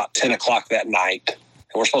results about 10 o'clock that night,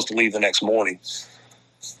 and we're supposed to leave the next morning.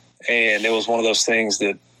 And it was one of those things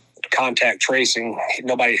that contact tracing,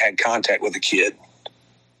 nobody had contact with the kid.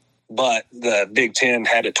 But the Big Ten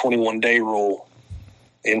had a 21-day rule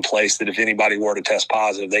in place that if anybody were to test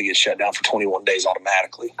positive, they get shut down for 21 days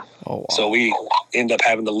automatically. Oh, wow. So we end up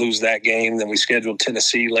having to lose that game. Then we scheduled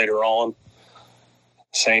Tennessee later on.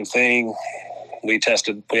 Same thing. We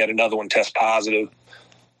had another one test positive,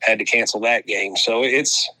 had to cancel that game. So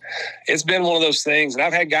it's been one of those things. And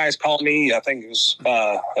I've had guys call me, I think it was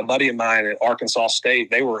a buddy of mine at Arkansas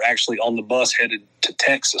State. They were actually on the bus headed to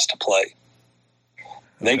Texas to play.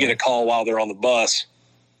 They get a call while they're on the bus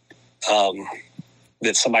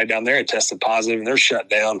that somebody down there had tested positive and they're shut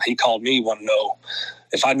down. He called me, wanted to know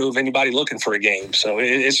if I knew of anybody looking for a game. So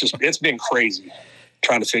it's been crazy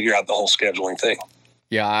trying to figure out the whole scheduling thing.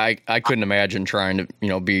 Yeah, I couldn't imagine trying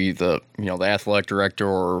to, be the, the athletic director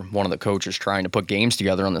or one of the coaches trying to put games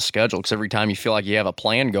together on the schedule, because every time you feel like you have a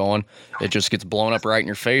plan going, it just gets blown up right in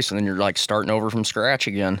your face, and then you're like starting over from scratch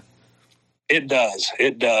again. It does.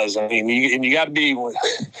 I mean, you got to be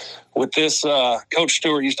with this. Coach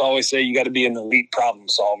Stewart used to always say you got to be an elite problem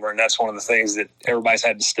solver, and that's one of the things that everybody's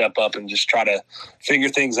had to step up and just try to figure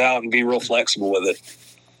things out and be real flexible with it.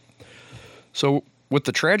 So, with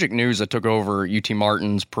the tragic news that took over UT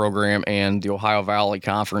Martin's program and the Ohio Valley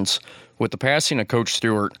Conference, with the passing of Coach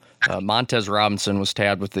Stewart, Montez Robinson was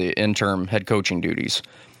tabbed with the interim head coaching duties.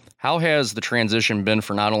 How has the transition been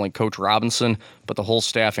for not only Coach Robinson, but the whole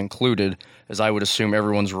staff included, as I would assume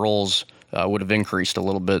everyone's roles would have increased a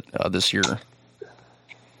little bit this year?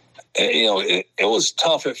 It was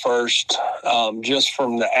tough at first, just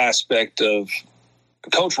from the aspect of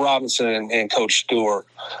Coach Robinson and Coach Stewart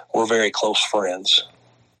were very close friends.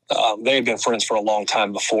 They had been friends for a long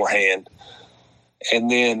time beforehand. And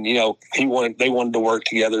then, they wanted to work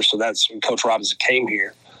together. So that's when Coach Robinson came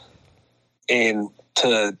here. And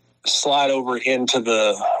to slide over into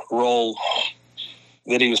the role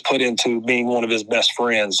that he was put into, being one of his best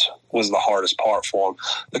friends, was the hardest part for him.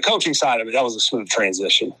 The coaching side of it, that was a smooth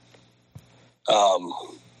transition.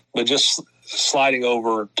 But just sliding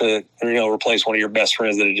over to, replace one of your best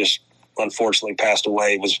friends that had just unfortunately passed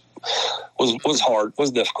away was hard,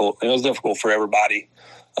 was difficult. It was difficult for everybody.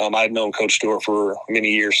 I had known Coach Stewart for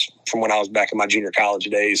many years from when I was back in my junior college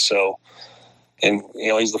days. So, and,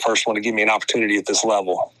 he's the first one to give me an opportunity at this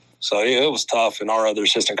level. So it was tough. And our other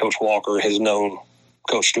assistant, Coach Walker, has known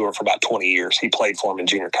Coach Stewart for about 20 years. He played for him in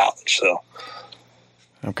junior college. So,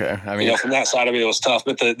 okay. I mean, from that side of it was tough,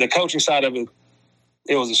 but the coaching side of it,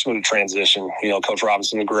 it was a smooth transition. Coach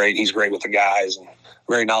Robinson is great. He's great with the guys and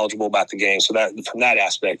very knowledgeable about the game. So that from that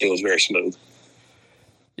aspect, it was very smooth.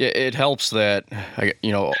 Yeah, it helps that,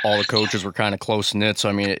 all the coaches were kind of close-knit. So,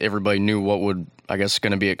 I mean, everybody knew what would,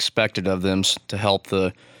 going to be expected of them to help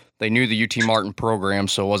they knew the UT Martin program,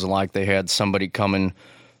 so it wasn't like they had somebody coming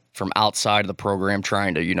from outside of the program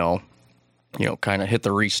trying to, kind of hit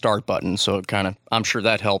the restart button. So it I'm sure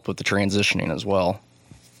that helped with the transitioning as well.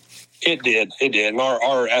 It did. And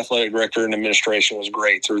our athletic director and administration was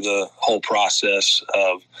great through the whole process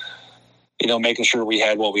of, making sure we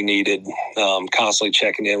had what we needed, constantly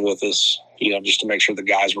checking in with us, just to make sure the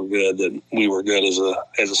guys were good, that we were good as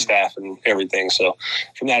a staff and everything. So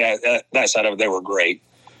from that side of it, they were great.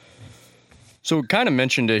 So we kind of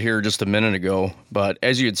mentioned it here just a minute ago, but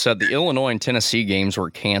as you had said, the Illinois and Tennessee games were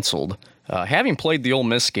canceled. Having played the Ole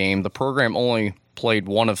Miss game, the program only played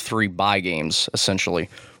one of 3 bye games, essentially.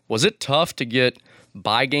 Was it tough to get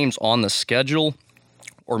bye games on the schedule,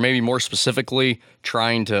 or maybe more specifically,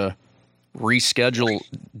 trying to reschedule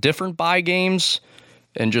different bye games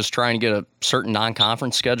and just trying to get a certain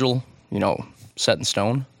non-conference schedule, set in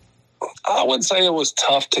stone? I wouldn't say it was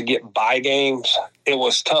tough to get bye games. It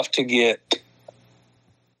was tough to get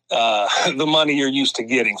the money you're used to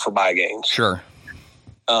getting for bye games. Sure.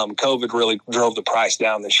 COVID really drove the price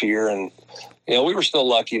down this year, and we were still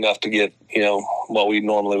lucky enough to get what we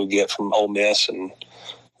normally would get from Ole Miss, and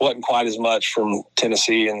wasn't quite as much from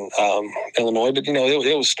Tennessee and Illinois, but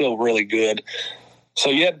it was still really good. So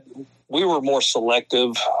we were more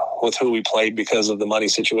selective with who we played because of the money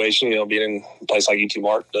situation. Being in a place like UT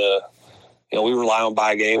Martin, we rely on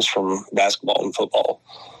bye games from basketball and football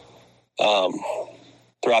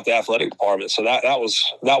throughout the athletic department. So that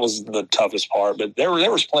was the toughest part. But there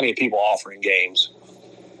was plenty of people offering games.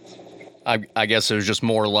 I guess it was just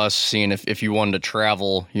more or less seeing if you wanted to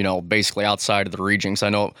travel, basically outside of the region. 'Cause I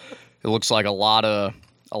know it looks like a lot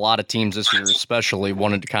of teams this year especially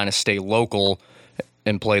wanted to kind of stay local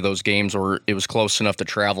and play those games, or it was close enough to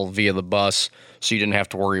travel via the bus so you didn't have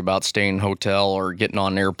to worry about staying in a hotel or getting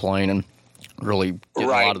on an airplane and really getting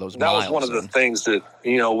a lot of those miles. That was one of the things that,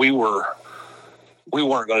 we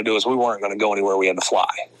weren't going to do is we weren't going to go anywhere we had to fly.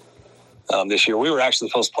 This year, we were actually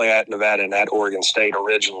supposed to play at Nevada and at Oregon State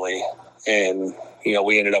originally. And,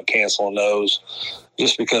 we ended up canceling those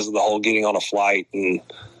just because of the whole getting on a flight and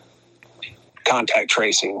contact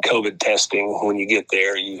tracing, COVID testing. When you get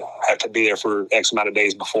there, you have to be there for X amount of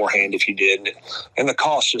days beforehand if you did. And the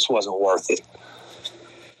cost just wasn't worth it.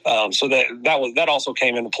 So that also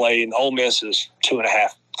came into play. And Ole Miss is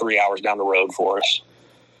 2.5, 3 hours down the road for us.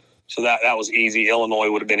 So that was easy.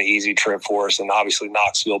 Illinois would have been an easy trip for us. And obviously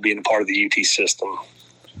Knoxville being a part of the UT system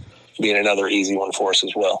being another easy one for us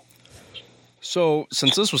as well. So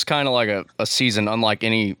since this was kind of like a season unlike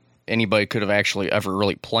anybody could have actually ever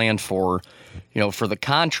really planned for, for the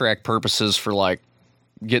contract purposes for like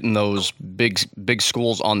getting those big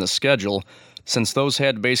schools on the schedule, since those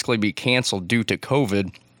had to basically be canceled due to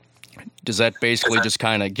COVID, does that basically just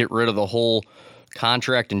kind of get rid of the whole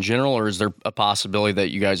contract in general, or is there a possibility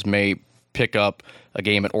that you guys may pick up a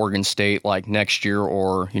game at Oregon State like next year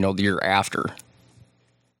or, the year after?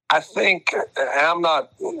 I think I'm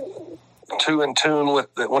not too in tune with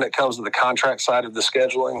when it comes to the contract side of the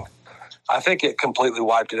scheduling. I think it completely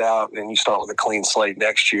wiped it out, and you start with a clean slate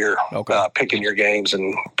next year, picking your games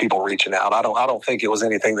and people reaching out. I don't think it was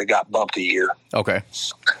anything that got bumped a year. Okay.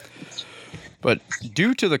 But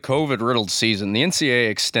due to the COVID-riddled season, the NCAA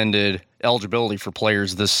extended eligibility for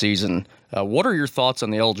players this season. What are your thoughts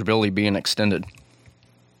on the eligibility being extended?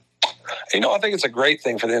 I think it's a great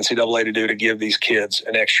thing for the NCAA to do, to give these kids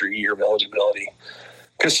an extra year of eligibility.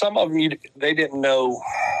 Because some of them, they didn't know.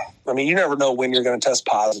 I mean, you never know when you're going to test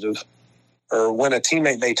positive, or when a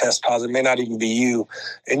teammate may test positive, may not even be you,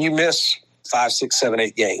 and you miss 5, 6, 7,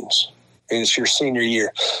 8 games. And it's your senior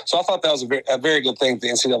year. So I thought that was a very good thing. The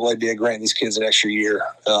NCAA did, granting these kids an extra year.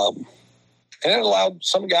 And it allowed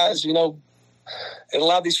some guys, it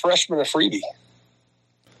allowed these freshmen a freebie.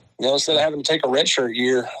 Instead of having to take a redshirt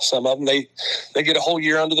year, some of them, they get a whole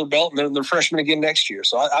year under their belt, and they're freshmen again next year.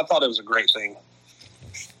 So I thought it was a great thing.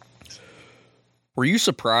 Were you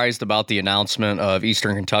surprised about the announcement of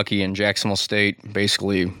Eastern Kentucky and Jacksonville State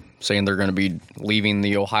basically saying they're going to be leaving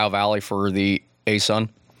the Ohio Valley for the ASUN?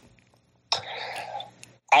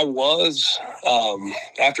 I was.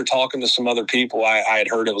 After talking to some other people, I had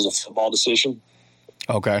heard it was a football decision.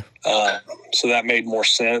 Okay. So that made more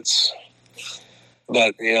sense.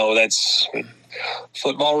 But, that's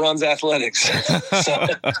football runs athletics. So,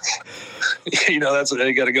 that's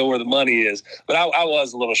they got to go where the money is. But I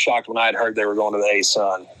was a little shocked when I had heard they were going to the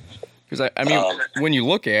ASUN. Because, when you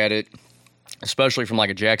look at it, especially from like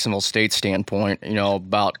a Jacksonville State standpoint,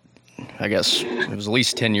 about, I guess, it was at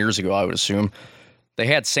least 10 years ago, I would assume, they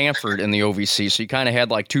had Sanford in the OVC. So you kind of had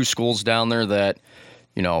like two schools down there that,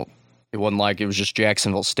 it wasn't like it was just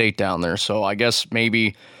Jacksonville State down there. So I guess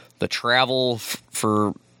maybe the travel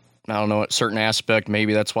for, I don't know, a certain aspect,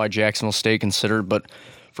 maybe that's why Jacksonville State considered. But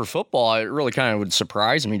for football, it really kind of would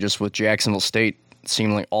surprise me just with Jacksonville State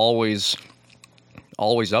seemingly always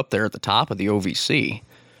up there at the top of the OVC.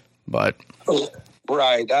 But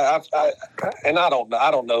right, I don't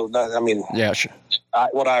know. I mean, yeah, sure.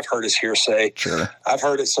 What I've heard is hearsay. Sure, I've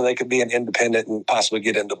heard it so they could be an independent and possibly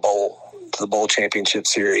get into the bowl championship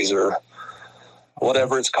series or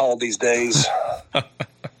whatever it's called these days.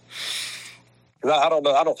 I don't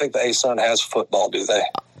know. I don't think the ASUN has football, do they?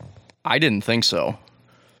 I didn't think so.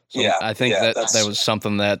 Yeah, I think that was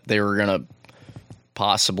something that they were going to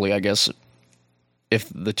possibly, I guess, if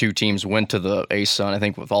the two teams went to the ASUN, I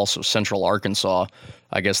think with also Central Arkansas,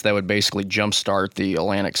 I guess that would basically jumpstart the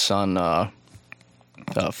Atlantic Sun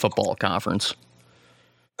football conference.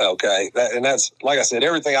 Okay. And that's, like I said,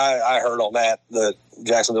 everything I heard on that, the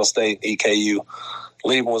Jacksonville State, EKU,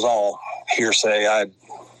 leaving was all hearsay. I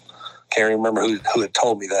can't remember who had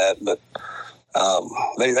told me that, but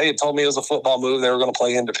they had told me it was a football move. They were going to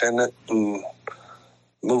play independent and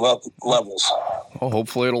move up levels. Well,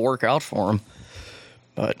 hopefully it'll work out for them.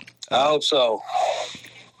 But I hope so.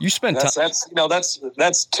 You spent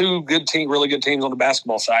that's two really good teams on the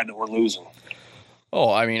basketball side that we're losing.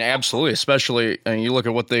 Oh, I mean, absolutely. Especially, you look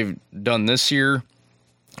at what they've done this year.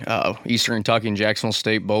 Eastern Kentucky and Jacksonville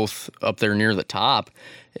State both up there near the top,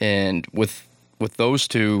 and with those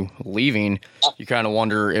two leaving, you kind of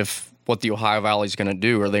wonder what the Ohio Valley is going to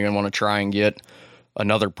do. Are they going to want to try and get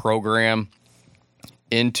another program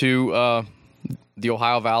into the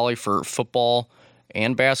Ohio Valley for football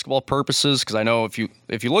and basketball purposes? Because I know if you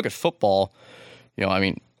look at football,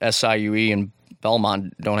 SIUE and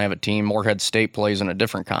Belmont don't have a team. Morehead State plays in a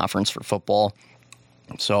different conference for football.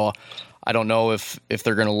 So I don't know if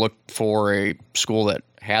they're going to look for a school that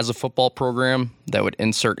has a football program that would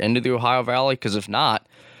insert into the Ohio Valley. Because if not,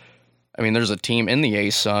 I mean, there's a team in the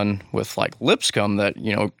ASUN with like Lipscomb that,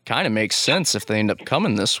 kind of makes sense if they end up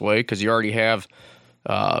coming this way, because you already have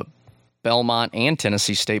Belmont and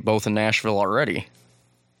Tennessee State both in Nashville already.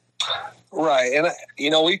 Right. And,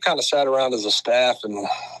 we kind of sat around as a staff and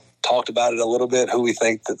talked about it a little bit, who we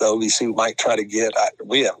think that the OVC might try to get.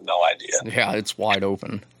 We have no idea. Yeah, it's wide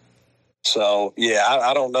open. So, yeah,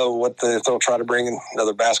 I don't know if they'll try to bring in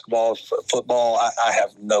another basketball, football. I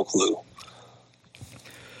have no clue.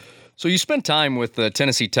 So you spent time with the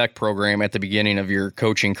Tennessee Tech program at the beginning of your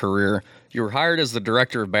coaching career. You were hired as the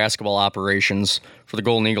director of basketball operations for the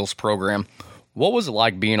Golden Eagles program. What was it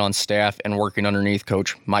like being on staff and working underneath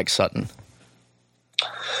Coach Mike Sutton?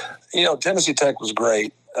 Tennessee Tech was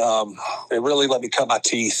great. It really let me cut my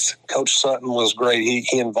teeth. Coach Sutton was great.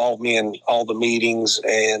 He involved me in all the meetings,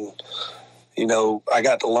 and, I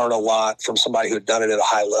got to learn a lot from somebody who had done it at a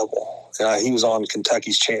high level. He was on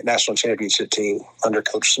Kentucky's national championship team under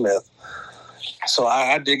Coach Smith. So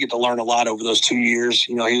I did get to learn a lot over those 2 years.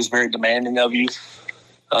 He was very demanding of you,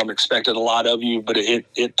 expected a lot of you, but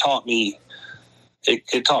it taught me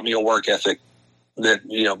a work ethic that,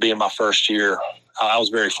 being my first year, I was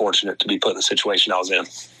very fortunate to be put in the situation I was in.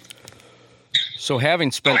 So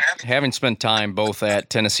having spent time both at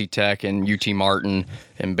Tennessee Tech and UT Martin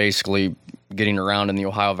and basically getting around in the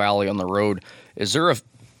Ohio Valley on the road, is there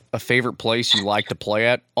a favorite place you like to play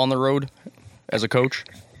at on the road as a coach?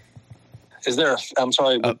 Is there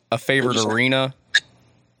a favorite arena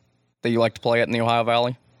that you like to play at in the Ohio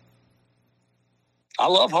Valley? I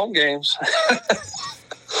love home games.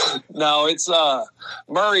 No, it's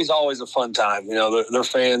Murray's always a fun time. Their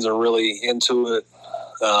fans are really into it.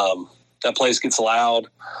 That place gets loud.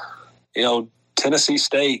 Tennessee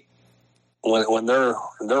State, when they're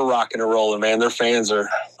rocking and rolling, man, their fans are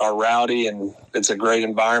rowdy, and it's a great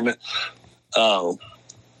environment.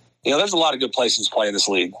 There's a lot of good places to play in this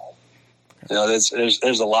league.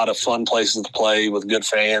 There's a lot of fun places to play with good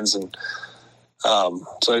fans, and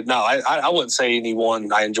I wouldn't say any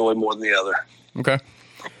one I enjoy more than the other. Okay.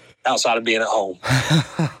 Outside of being at home.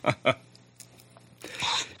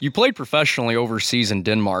 You played professionally overseas in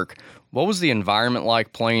Denmark. What was the environment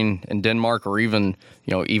like playing in Denmark, or even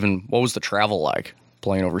what was the travel like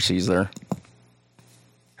playing overseas there?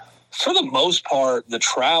 For the most part, the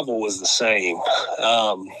travel was the same.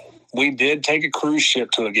 We did take a cruise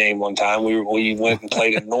ship to a game one time. We went and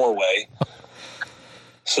played in Norway.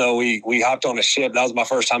 So we hopped on a ship. That was my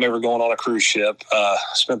first time ever going on a cruise ship.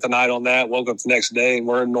 Spent the night on that, woke up the next day, and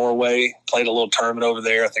we're in Norway. Played a little tournament over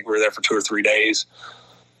there. I think we were there for 2 or 3 days.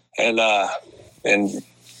 And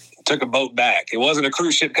took a boat back. It wasn't a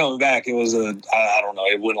cruise ship coming back. It was I don't know,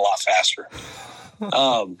 it went a lot faster.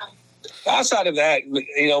 Outside of that,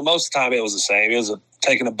 most of the time it was the same. It was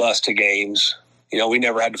taking a bus to games. We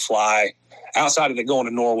never had to fly. Outside of it going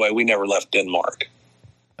to Norway, we never left Denmark.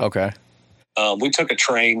 Okay. We took a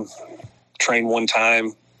train one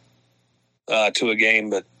time to a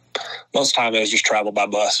game, but most of the time it was just travel by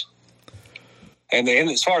bus. And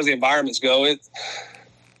as far as the environments go,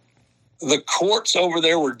 the courts over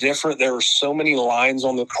there were different. There were so many lines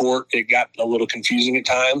on the court, it got a little confusing at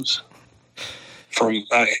times. From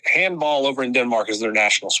handball over in Denmark is their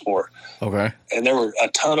national sport. Okay. And there were a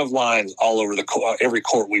ton of lines all over every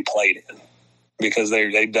court we played in, because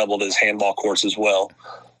they doubled as handball courts as well.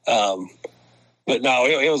 But no,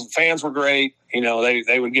 it was, fans were great.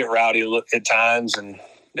 They would get rowdy at times, and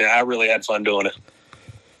I really had fun doing it.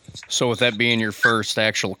 So with that being your first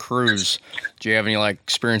actual cruise, do you have any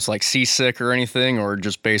experience seasick or anything, or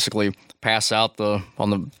just basically pass out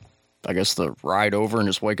on the ride over and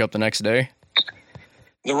just wake up the next day?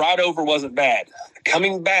 The ride over wasn't bad.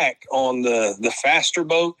 Coming back on the faster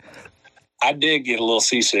boat, I did get a little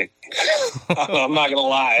seasick. I'm not going to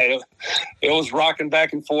lie. It was rocking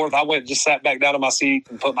back and forth. I went and just sat back down in my seat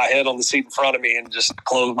and put my head on the seat in front of me and just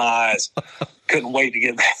closed my eyes. Couldn't wait to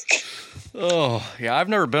get back. Oh, yeah. I've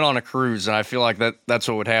never been on a cruise, and I feel like that's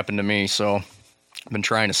what would happen to me. So I've been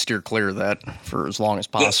trying to steer clear of that for as long as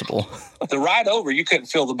possible. The ride over, you couldn't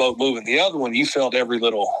feel the boat moving. The other one, you felt every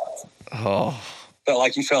little... Oh. Felt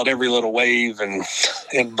like you felt every little wave and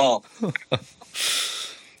bump.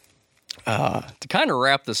 To kind of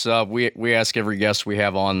wrap this up, we ask every guest we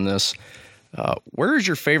have on this, where is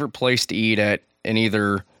your favorite place to eat at in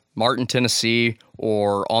either Martin, Tennessee,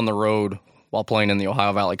 or on the road while playing in the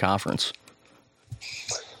Ohio Valley Conference?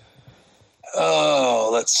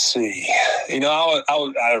 Oh, let's see.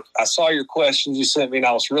 I saw your questions you sent me, and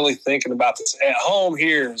I was really thinking about this. At home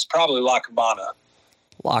here is probably La Cabana.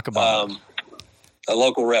 La Cabana. A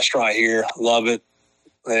local restaurant here. Love it.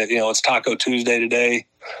 It's Taco Tuesday today.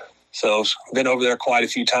 So I've been over there quite a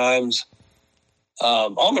few times.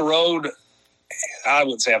 On the road, I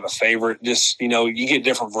wouldn't say I have a favorite. Just, you get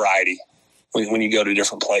different variety when you go to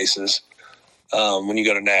different places. When you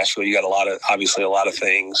go to Nashville, you got obviously a lot of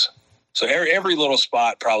things. So every little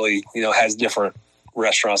spot probably, has different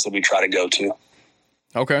restaurants that we try to go to.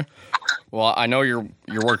 Okay. Well, I know you're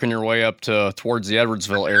working your way up towards the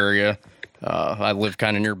Edwardsville area. I live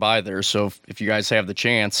kind of nearby there, so if you guys have the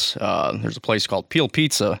chance, there's a place called Peel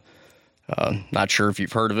Pizza. Not sure if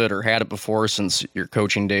you've heard of it or had it before since your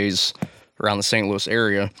coaching days around the St. Louis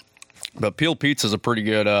area, but Peel Pizza is a pretty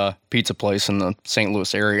good pizza place in the St.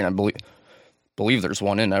 Louis area, and I believe there's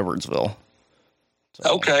one in Edwardsville.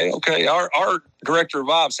 So. Okay. Our director of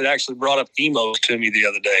ops had actually brought up Emo's to me the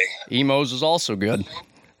other day. Emo's is also good.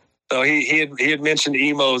 So he had mentioned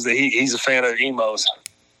Emo's, that he's a fan of Emo's.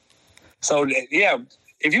 So, yeah,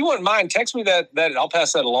 if you wouldn't mind, text me that I'll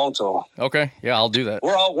pass that along to him. Okay, yeah, I'll do that.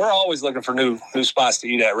 We're always looking for new spots to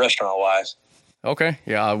eat at restaurant-wise. Okay,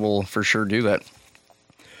 yeah, I will for sure do that.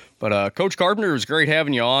 But Coach Carpenter, it was great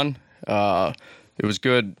having you on. It was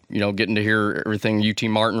good, getting to hear everything UT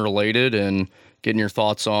Martin related and getting your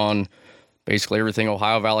thoughts on basically everything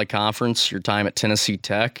Ohio Valley Conference, your time at Tennessee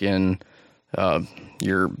Tech, and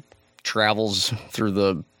your travels through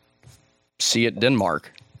the sea at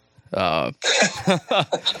Denmark. But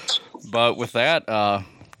with that,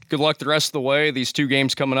 good luck the rest of the way. These two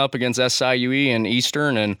games coming up against SIUE and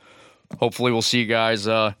Eastern, and hopefully we'll see you guys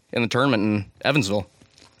in the tournament in Evansville.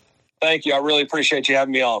 Thank you. I really appreciate you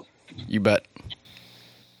having me on. You bet.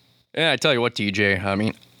 Yeah, I tell you what, TJ, I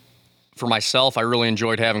mean, for myself, I really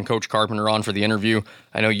enjoyed having Coach Carpenter on for the interview.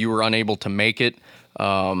 I know you were unable to make it,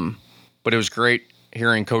 but it was great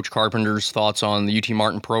hearing Coach Carpenter's thoughts on the UT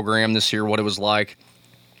Martin program this year, what it was like.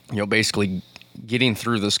 Basically getting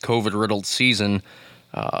through this COVID-riddled season,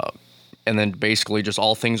 and then basically just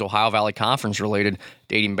all things Ohio Valley Conference related,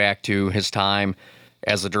 dating back to his time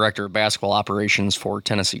as the director of basketball operations for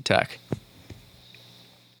Tennessee Tech.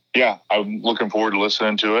 Yeah, I'm looking forward to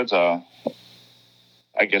listening to it.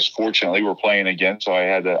 I guess fortunately we're playing again, so I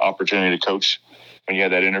had the opportunity to coach when you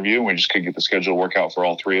had that interview, and we just couldn't get the schedule to work out for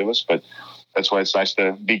all three of us, but that's why it's nice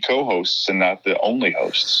to be co-hosts and not the only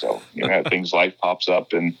hosts. So, things, life pops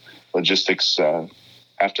up and logistics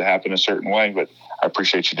have to happen a certain way, but I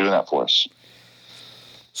appreciate you doing that for us.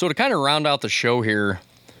 So to kind of round out the show here,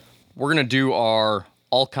 we're going to do our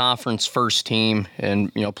all-conference first team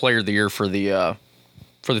and, player of the year for the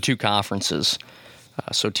two conferences.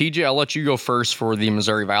 So TJ, I'll let you go first for the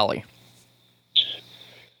Missouri Valley.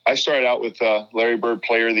 I started out with Larry Bird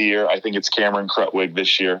Player of the Year. I think it's Cameron Krutwig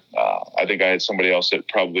this year. I think I had somebody else that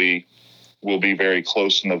probably will be very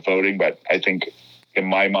close in the voting, but I think in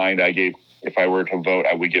my mind, if I were to vote,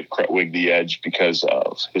 I would give Krutwig the edge because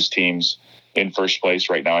of his team's in first place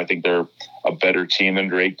right now. I think they're a better team than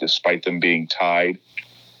Drake, despite them being tied.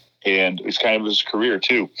 And it's kind of his career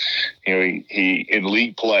too. He in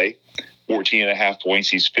league play, 14.5 points.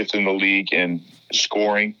 He's fifth in the league in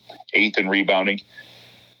scoring, eighth in rebounding.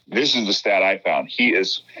 This is the stat I found. He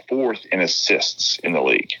is fourth in assists in the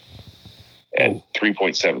league at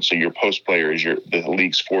 3.7. So your post player is the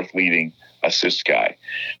league's fourth leading assist guy.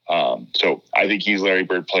 So I think he's Larry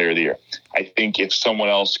Bird Player of the Year. I think if someone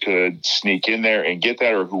else could sneak in there and get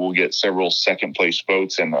that, or who will get several second place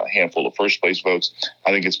votes and a handful of first place votes,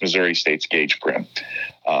 I think it's Missouri State's Gage Prim.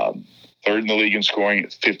 Third in the league in scoring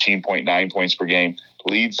at 15.9 points per game,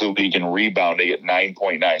 leads the league in rebounding at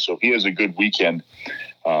 9.9. So if he has a good weekend,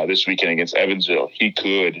 this weekend against Evansville, he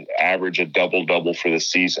could average a double-double for the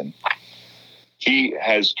season. He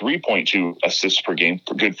has 3.2 assists per game,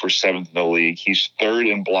 good for 7th in the league. He's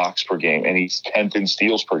 3rd in blocks per game, and he's 10th in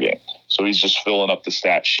steals per game. So he's just filling up the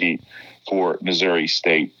stat sheet for Missouri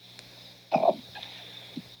State.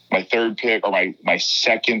 My third pick, or my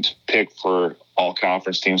second pick for all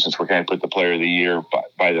conference teams, since we're going to put the player of the year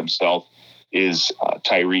by themselves, is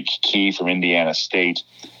Tyreek Key from Indiana State.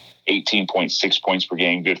 18.6 points per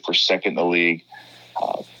game, good for 2nd in the league.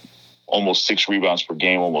 Almost 6 rebounds per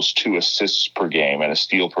game, almost 2 assists per game, and a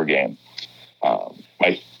steal per game.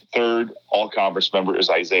 My third all-conference member is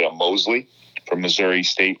Isaiah Mosley from Missouri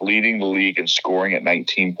State, leading the league in scoring at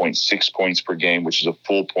 19.6 points per game, which is a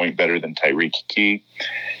full point better than Tyreek Key.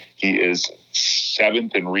 He is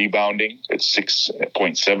 7th in rebounding at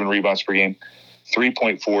 6.7 rebounds per game,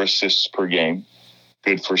 3.4 assists per game,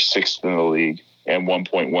 good for 6th in the league, and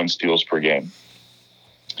 1.1 steals per game.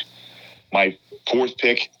 My fourth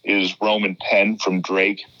pick is Roman Penn from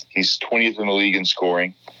Drake. He's 20th in the league in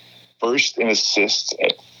scoring, 1st in assists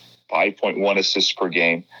at 5.1 assists per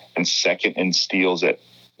game, and 2nd in steals at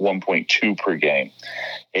 1.2 per game.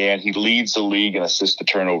 And he leads the league in assist to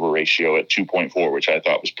turnover ratio at 2.4, which I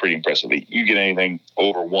thought was pretty impressive. You get anything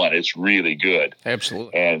over 1, it's really good.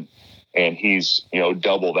 Absolutely. And he's,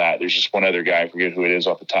 double that. There's just one other guy, I forget who it is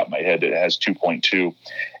off the top of my head, that has 2.2.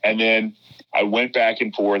 And then I went back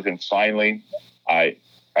and forth, and finally I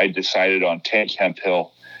decided on Tank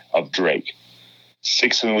Hemphill of Drake.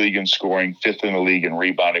 6th in the league in scoring, 5th in the league in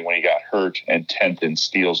rebounding when he got hurt, and 10th in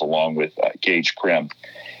steals along with Gage Prim.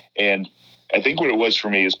 And I think what it was for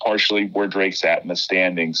me is partially where Drake's at in the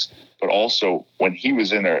standings, but also when he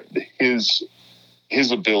was in there, his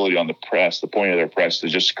ability on the press, the point of their press, to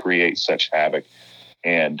just create such havoc.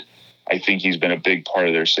 And I think he's been a big part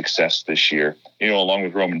of their success this year, along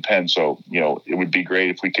with Roman Penn. So, it would be great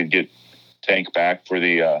if we could get Tank back for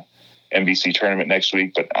the MVC tournament next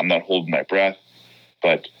week, but I'm not holding my breath.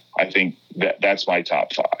 But I think that's my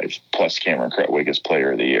top 5, plus Cameron Krutwig as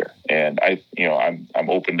player of the year. And I'm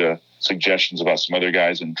open to suggestions about some other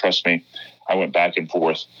guys, and trust me, I went back and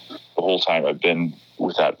forth the whole time I've been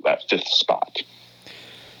with that 5th spot.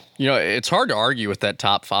 It's hard to argue with that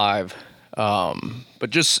top 5, but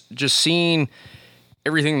just seeing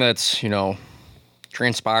everything that's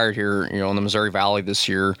transpired here, in the Missouri Valley this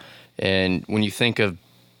year, and when you think of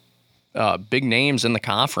big names in the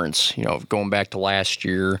conference, going back to last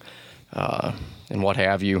year and what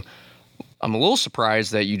have you, I'm a little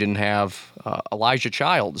surprised that you didn't have Elijah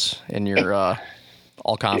Childs in your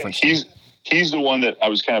all-conference. Yeah, he's the one that I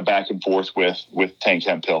was kind of back and forth with Tank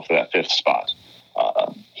Hemphill for that 5th spot.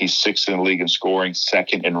 He's 6th in the league in scoring,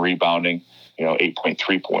 2nd in rebounding,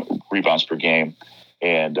 8.3 rebounds per game,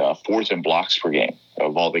 and 4th in blocks per game.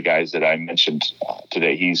 Of all the guys that I mentioned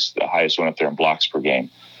today, he's the highest one up there in blocks per game.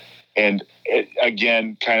 And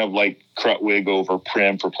again, kind of like Krutwig over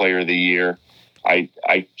Prim for player of the year,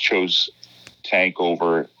 I chose Tank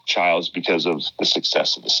over Childs because of the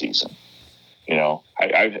success of the season.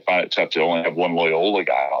 I found it tough to only have one Loyola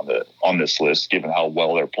guy on this list, given how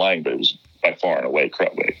well they're playing, but it was by far and away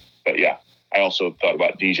Krutwig. But yeah, I also thought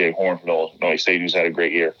about DJ Horn from Illinois State, who's had a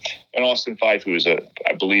great year, and Austin Fife, who is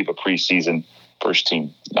I believe a preseason first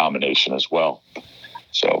team nomination as well.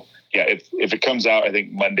 So yeah, if it comes out, I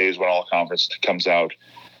think Monday is when all conference comes out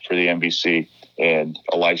for the MVC, and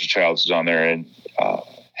Elijah Childs is on there, and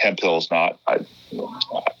Hemphill's not. I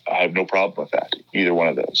have no problem with that, either one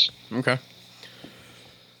of those. Okay.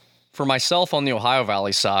 For myself on the Ohio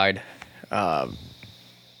Valley side,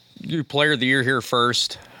 you player of the year here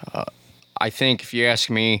first. I think if you ask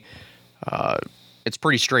me, it's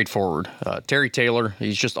pretty straightforward. Terry Taylor,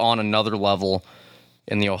 he's just on another level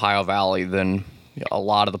in the Ohio Valley than a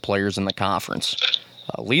lot of the players in the conference.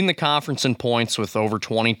 Leading the conference in points with over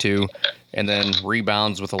 22, and then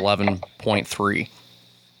rebounds with 11.3.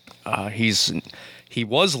 He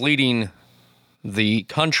was leading the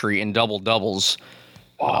country in double-doubles.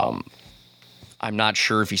 I'm not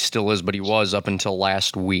sure if he still is, but he was up until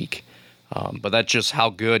last week. But that's just how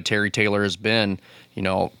good Terry Taylor has been,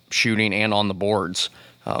 shooting and on the boards.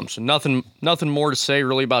 So nothing more to say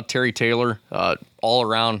really about Terry Taylor. All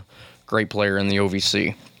around great player in the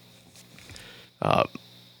OVC.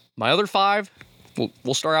 My other 5,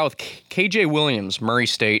 we'll start out with KJ Williams, Murray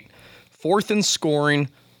State, 4th in scoring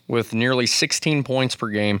with nearly 16 points per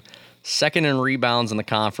game, 2nd in rebounds in the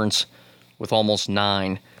conference with almost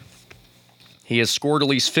 9. He has scored at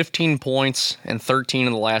least 15 points in 13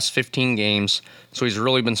 of the last 15 games, so he's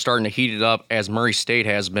really been starting to heat it up, as Murray State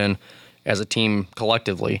has been as a team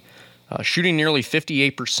collectively, shooting nearly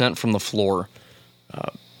 58% from the floor.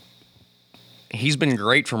 he's been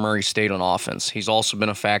great for Murray State on offense. He's also been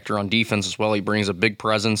a factor on defense as well. He brings a big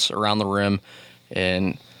presence around the rim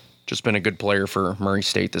and just been a good player for Murray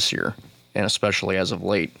State this year, and especially as of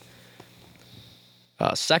late.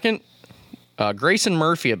 Second, Grayson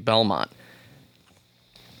Murphy at Belmont.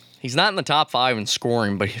 He's not in the top 5 in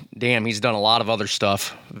scoring, but damn, he's done a lot of other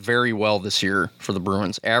stuff very well this year for the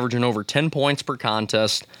Bruins, averaging over 10 points per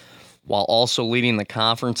contest, while also leading the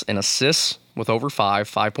conference in assists with over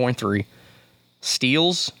 5.3,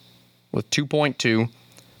 steals with 2.2,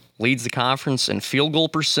 leads the conference in field goal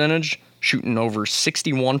percentage, shooting over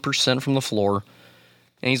 61% from the floor,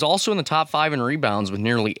 and he's also in the top 5 in rebounds with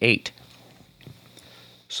nearly 8.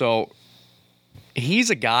 So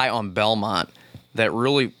he's a guy on Belmont that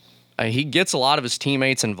really he gets a lot of his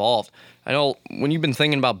teammates involved. I know when you've been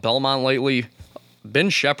thinking about Belmont lately, Ben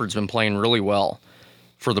Shepherd's been playing really well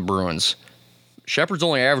for the Bruins. Shepherd's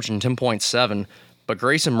only averaging 10.7, but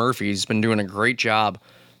Grayson Murphy's been doing a great job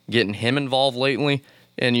getting him involved lately.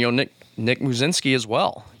 And, Nick Muszynski as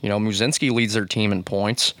well. Muszynski leads their team in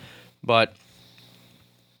points, but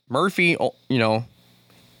Murphy,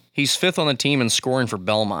 he's 5th on the team in scoring for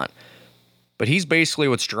Belmont. But he's basically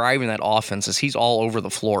what's driving that offense is he's all over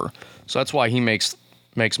the floor. So that's why he makes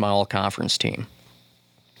my all-conference team.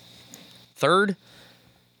 Third,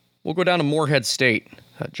 we'll go down to Morehead State.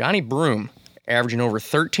 Johnny Broome, averaging over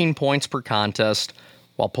 13 points per contest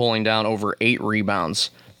while pulling down over 8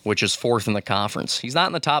 rebounds, which is 4th in the conference. He's not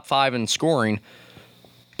in the top 5 in scoring,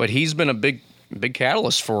 but he's been a big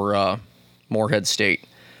catalyst for Morehead State.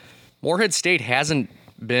 Morehead State hasn't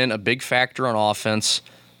been a big factor on offense.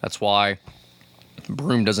 That's why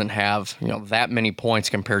Broome doesn't have that many points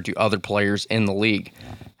compared to other players in the league.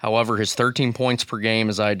 However, his 13 points per game,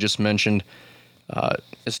 as I just mentioned,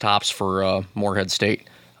 is tops for Morehead State.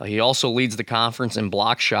 He also leads the conference in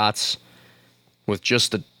block shots with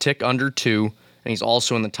just a tick under 2, and he's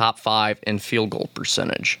also in the top 5 in field goal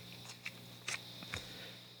percentage.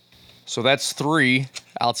 So that's 3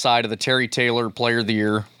 outside of the Terry Taylor Player of the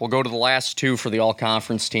Year. We'll go to the last 2 for the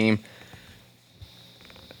all-conference team.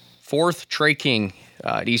 4th, Trey King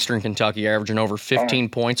at Eastern Kentucky, averaging over 15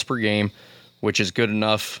 points per game, which is good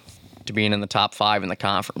enough to being in the top 5 in the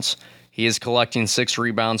conference. He is collecting 6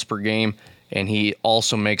 rebounds per game, and he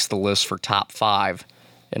also makes the list for top 5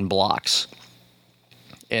 in blocks.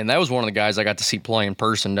 And that was one of the guys I got to see play in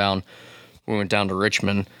person we went down to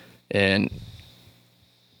Richmond, and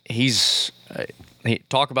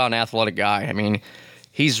talk about an athletic guy. I mean,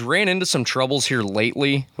 he's ran into some troubles here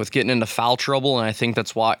lately with getting into foul trouble, and I think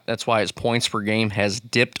that's why his points per game has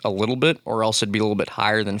dipped a little bit, or else it'd be a little bit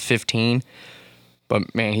higher than 15.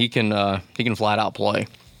 But man, he can flat out play.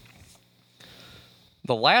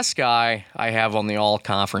 The last guy I have on the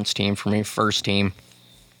all-conference team for me, first team,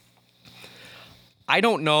 I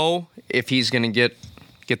don't know if he's going to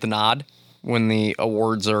get the nod when the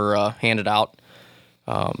awards are handed out,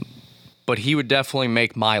 but he would definitely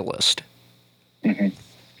make my list. Mm-hmm.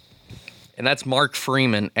 And that's Mark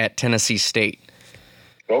Freeman at Tennessee State.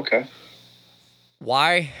 Okay.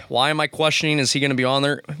 Why am I questioning, is he going to be on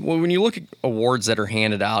there? Well, when you look at awards that are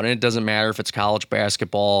handed out, and it doesn't matter if it's college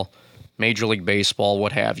basketball, Major League Baseball,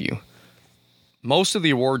 what have you, most of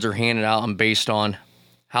the awards are handed out and based on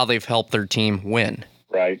how they've helped their team win.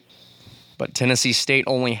 Right. But Tennessee State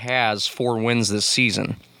only has 4 wins this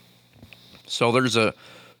season. So there's a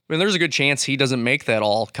good chance he doesn't make that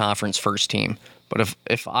all-conference first team. But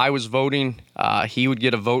if I was voting, he would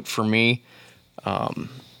get a vote for me.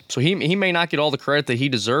 So he may not get all the credit that he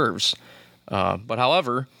deserves. But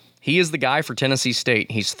however, he is the guy for Tennessee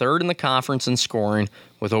State. He's 3rd in the conference in scoring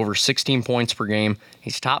with over 16 points per game.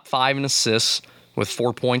 He's top 5 in assists with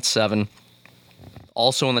 4.7.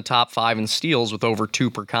 Also in the top 5 in steals with over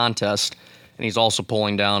 2 per contest. And he's also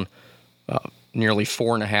pulling down nearly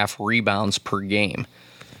 4.5 rebounds per game.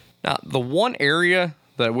 Now, the one area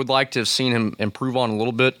that I would like to have seen him improve on a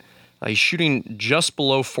little bit, he's shooting just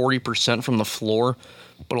below 40% from the floor,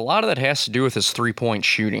 but a lot of that has to do with his 3-point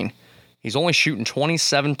shooting. He's only shooting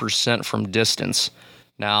 27% from distance.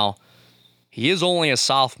 Now, he is only a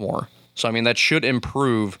sophomore, so I mean that should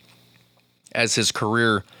improve as his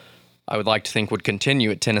career, I would like to think, would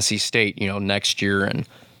continue at Tennessee State, next year, and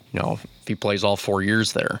if he plays all 4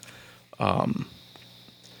 years there.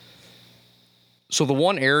 So the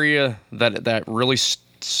one area that really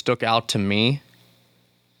stuck out to me,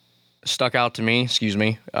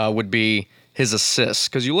 would be his assists.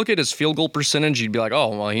 Because you look at his field goal percentage, you'd be like, oh,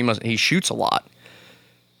 well, he shoots a lot.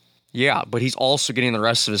 Yeah, but he's also getting the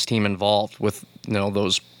rest of his team involved with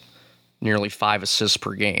those nearly 5 assists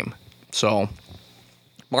per game. So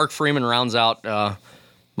Mark Freeman rounds out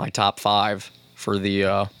my top 5 for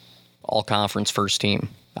the all-conference first team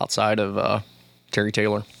outside of Terry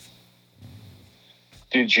Taylor.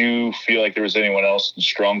 Did you feel like there was anyone else in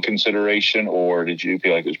strong consideration, or did you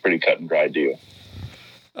feel like it was pretty cut and dry deal?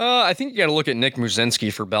 I think you got to look at Nick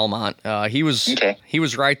Muszynski for Belmont. He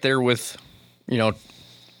was right there with,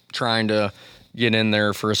 trying to get in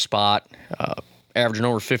there for a spot, averaging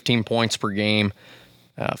over 15 points per game,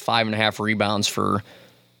 5.5 rebounds for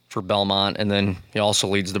Belmont, and then he also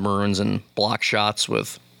leads the Maroons in block shots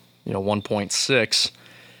with 1.6.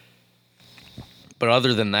 But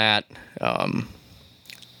other than that,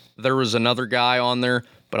 there was another guy on there,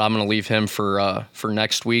 but I'm going to leave him for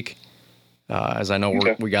next week, as I know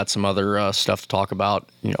we got some other stuff to talk about,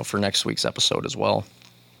 for next week's episode as well.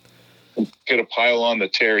 Going to pile on the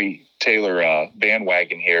Terry Taylor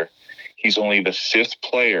bandwagon here. He's only the 5th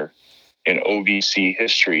player in OVC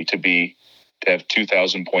history to have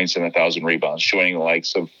 2,000 points and 1,000 rebounds, joining the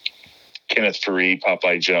likes of Kenneth Faried,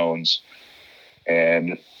 Popeye Jones,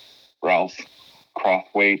 and Ralph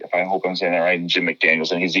Crothwaite, I hope I'm saying that right, and Jim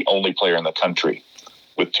McDaniels, and he's the only player in the country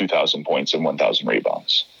with 2,000 points and 1,000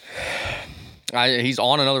 rebounds. He's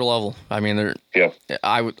on another level. I mean,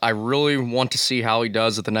 I really want to see how he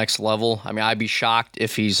does at the next level. I mean, I'd be shocked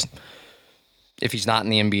if he's not in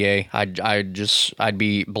the NBA. I'd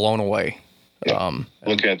be blown away. Yeah.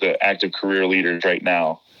 Looking at the active career leaders right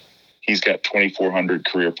now, he's got 2,400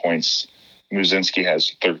 career points. Muszynski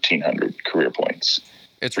has 1,300 career points.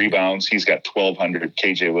 It's rebounds. He's got 1,200.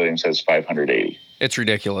 KJ Williams has 580. It's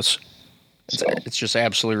ridiculous. It's just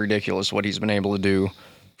absolutely ridiculous what he's been able to do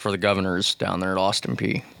for the Governors down there at Austin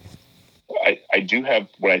Peay. I do have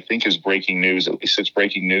what I think is breaking news. At least it's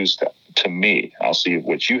breaking news to me. I'll see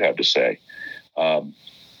what you have to say.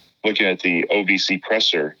 Looking at the OVC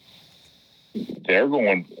presser, they're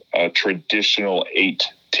going a traditional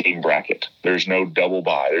 8-team bracket. There's no double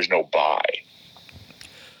bye. There's no bye.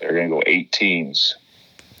 They're going to go 8 teams,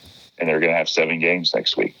 and they're going to have 7 games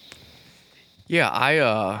next week. Yeah,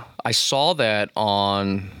 I saw that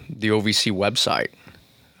on the OVC website.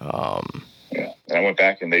 Yeah, and I went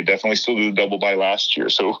back, and they definitely still did the double bye last year,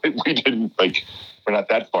 so we didn't we're not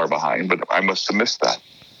that far behind, but I must have missed that.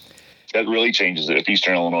 That really changes it. If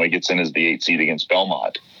Eastern Illinois gets in as the 8 seed against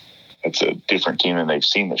Belmont, it's a different team than they've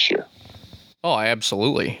seen this year. Oh,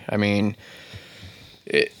 absolutely. I mean,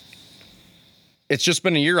 it's just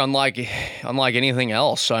been a year unlike anything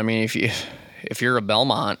else. I mean, if you're a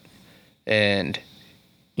Belmont and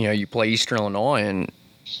you play Eastern Illinois and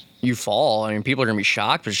you fall, I mean, people are going to be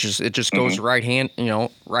shocked, but it just goes right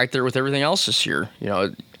there with everything else this year.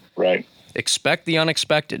 Right. Expect the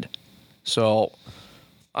unexpected. So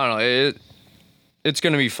I don't know. It's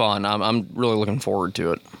going to be fun. I'm really looking forward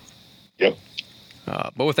to it. Yep.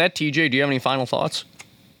 But with that, TJ, do you have any final thoughts?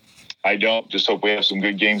 I don't. Just hope we have some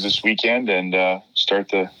good games this weekend and start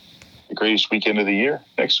the greatest weekend of the year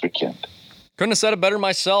next weekend. Couldn't have said it better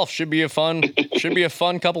myself. Should be a fun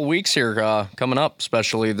couple weeks here coming up,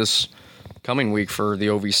 especially this coming week for the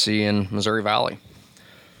OVC in Missouri Valley.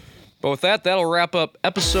 But with that, that'll wrap up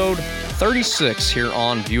episode 36 here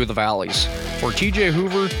on View of the Valleys. For TJ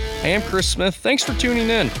Hoover, I am Chris Smith. Thanks for tuning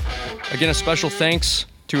in. Again, a special thanks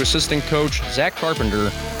to assistant coach Zach Carpenter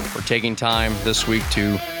for taking time this week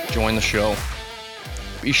to join the show.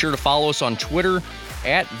 Be sure to follow us on Twitter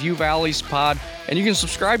at ViewValleysPod, and you can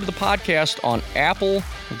subscribe to the podcast on Apple,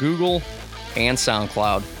 Google, and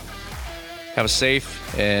SoundCloud. Have a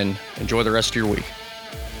safe and enjoy the rest of your week.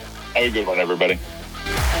 Have a good one, everybody.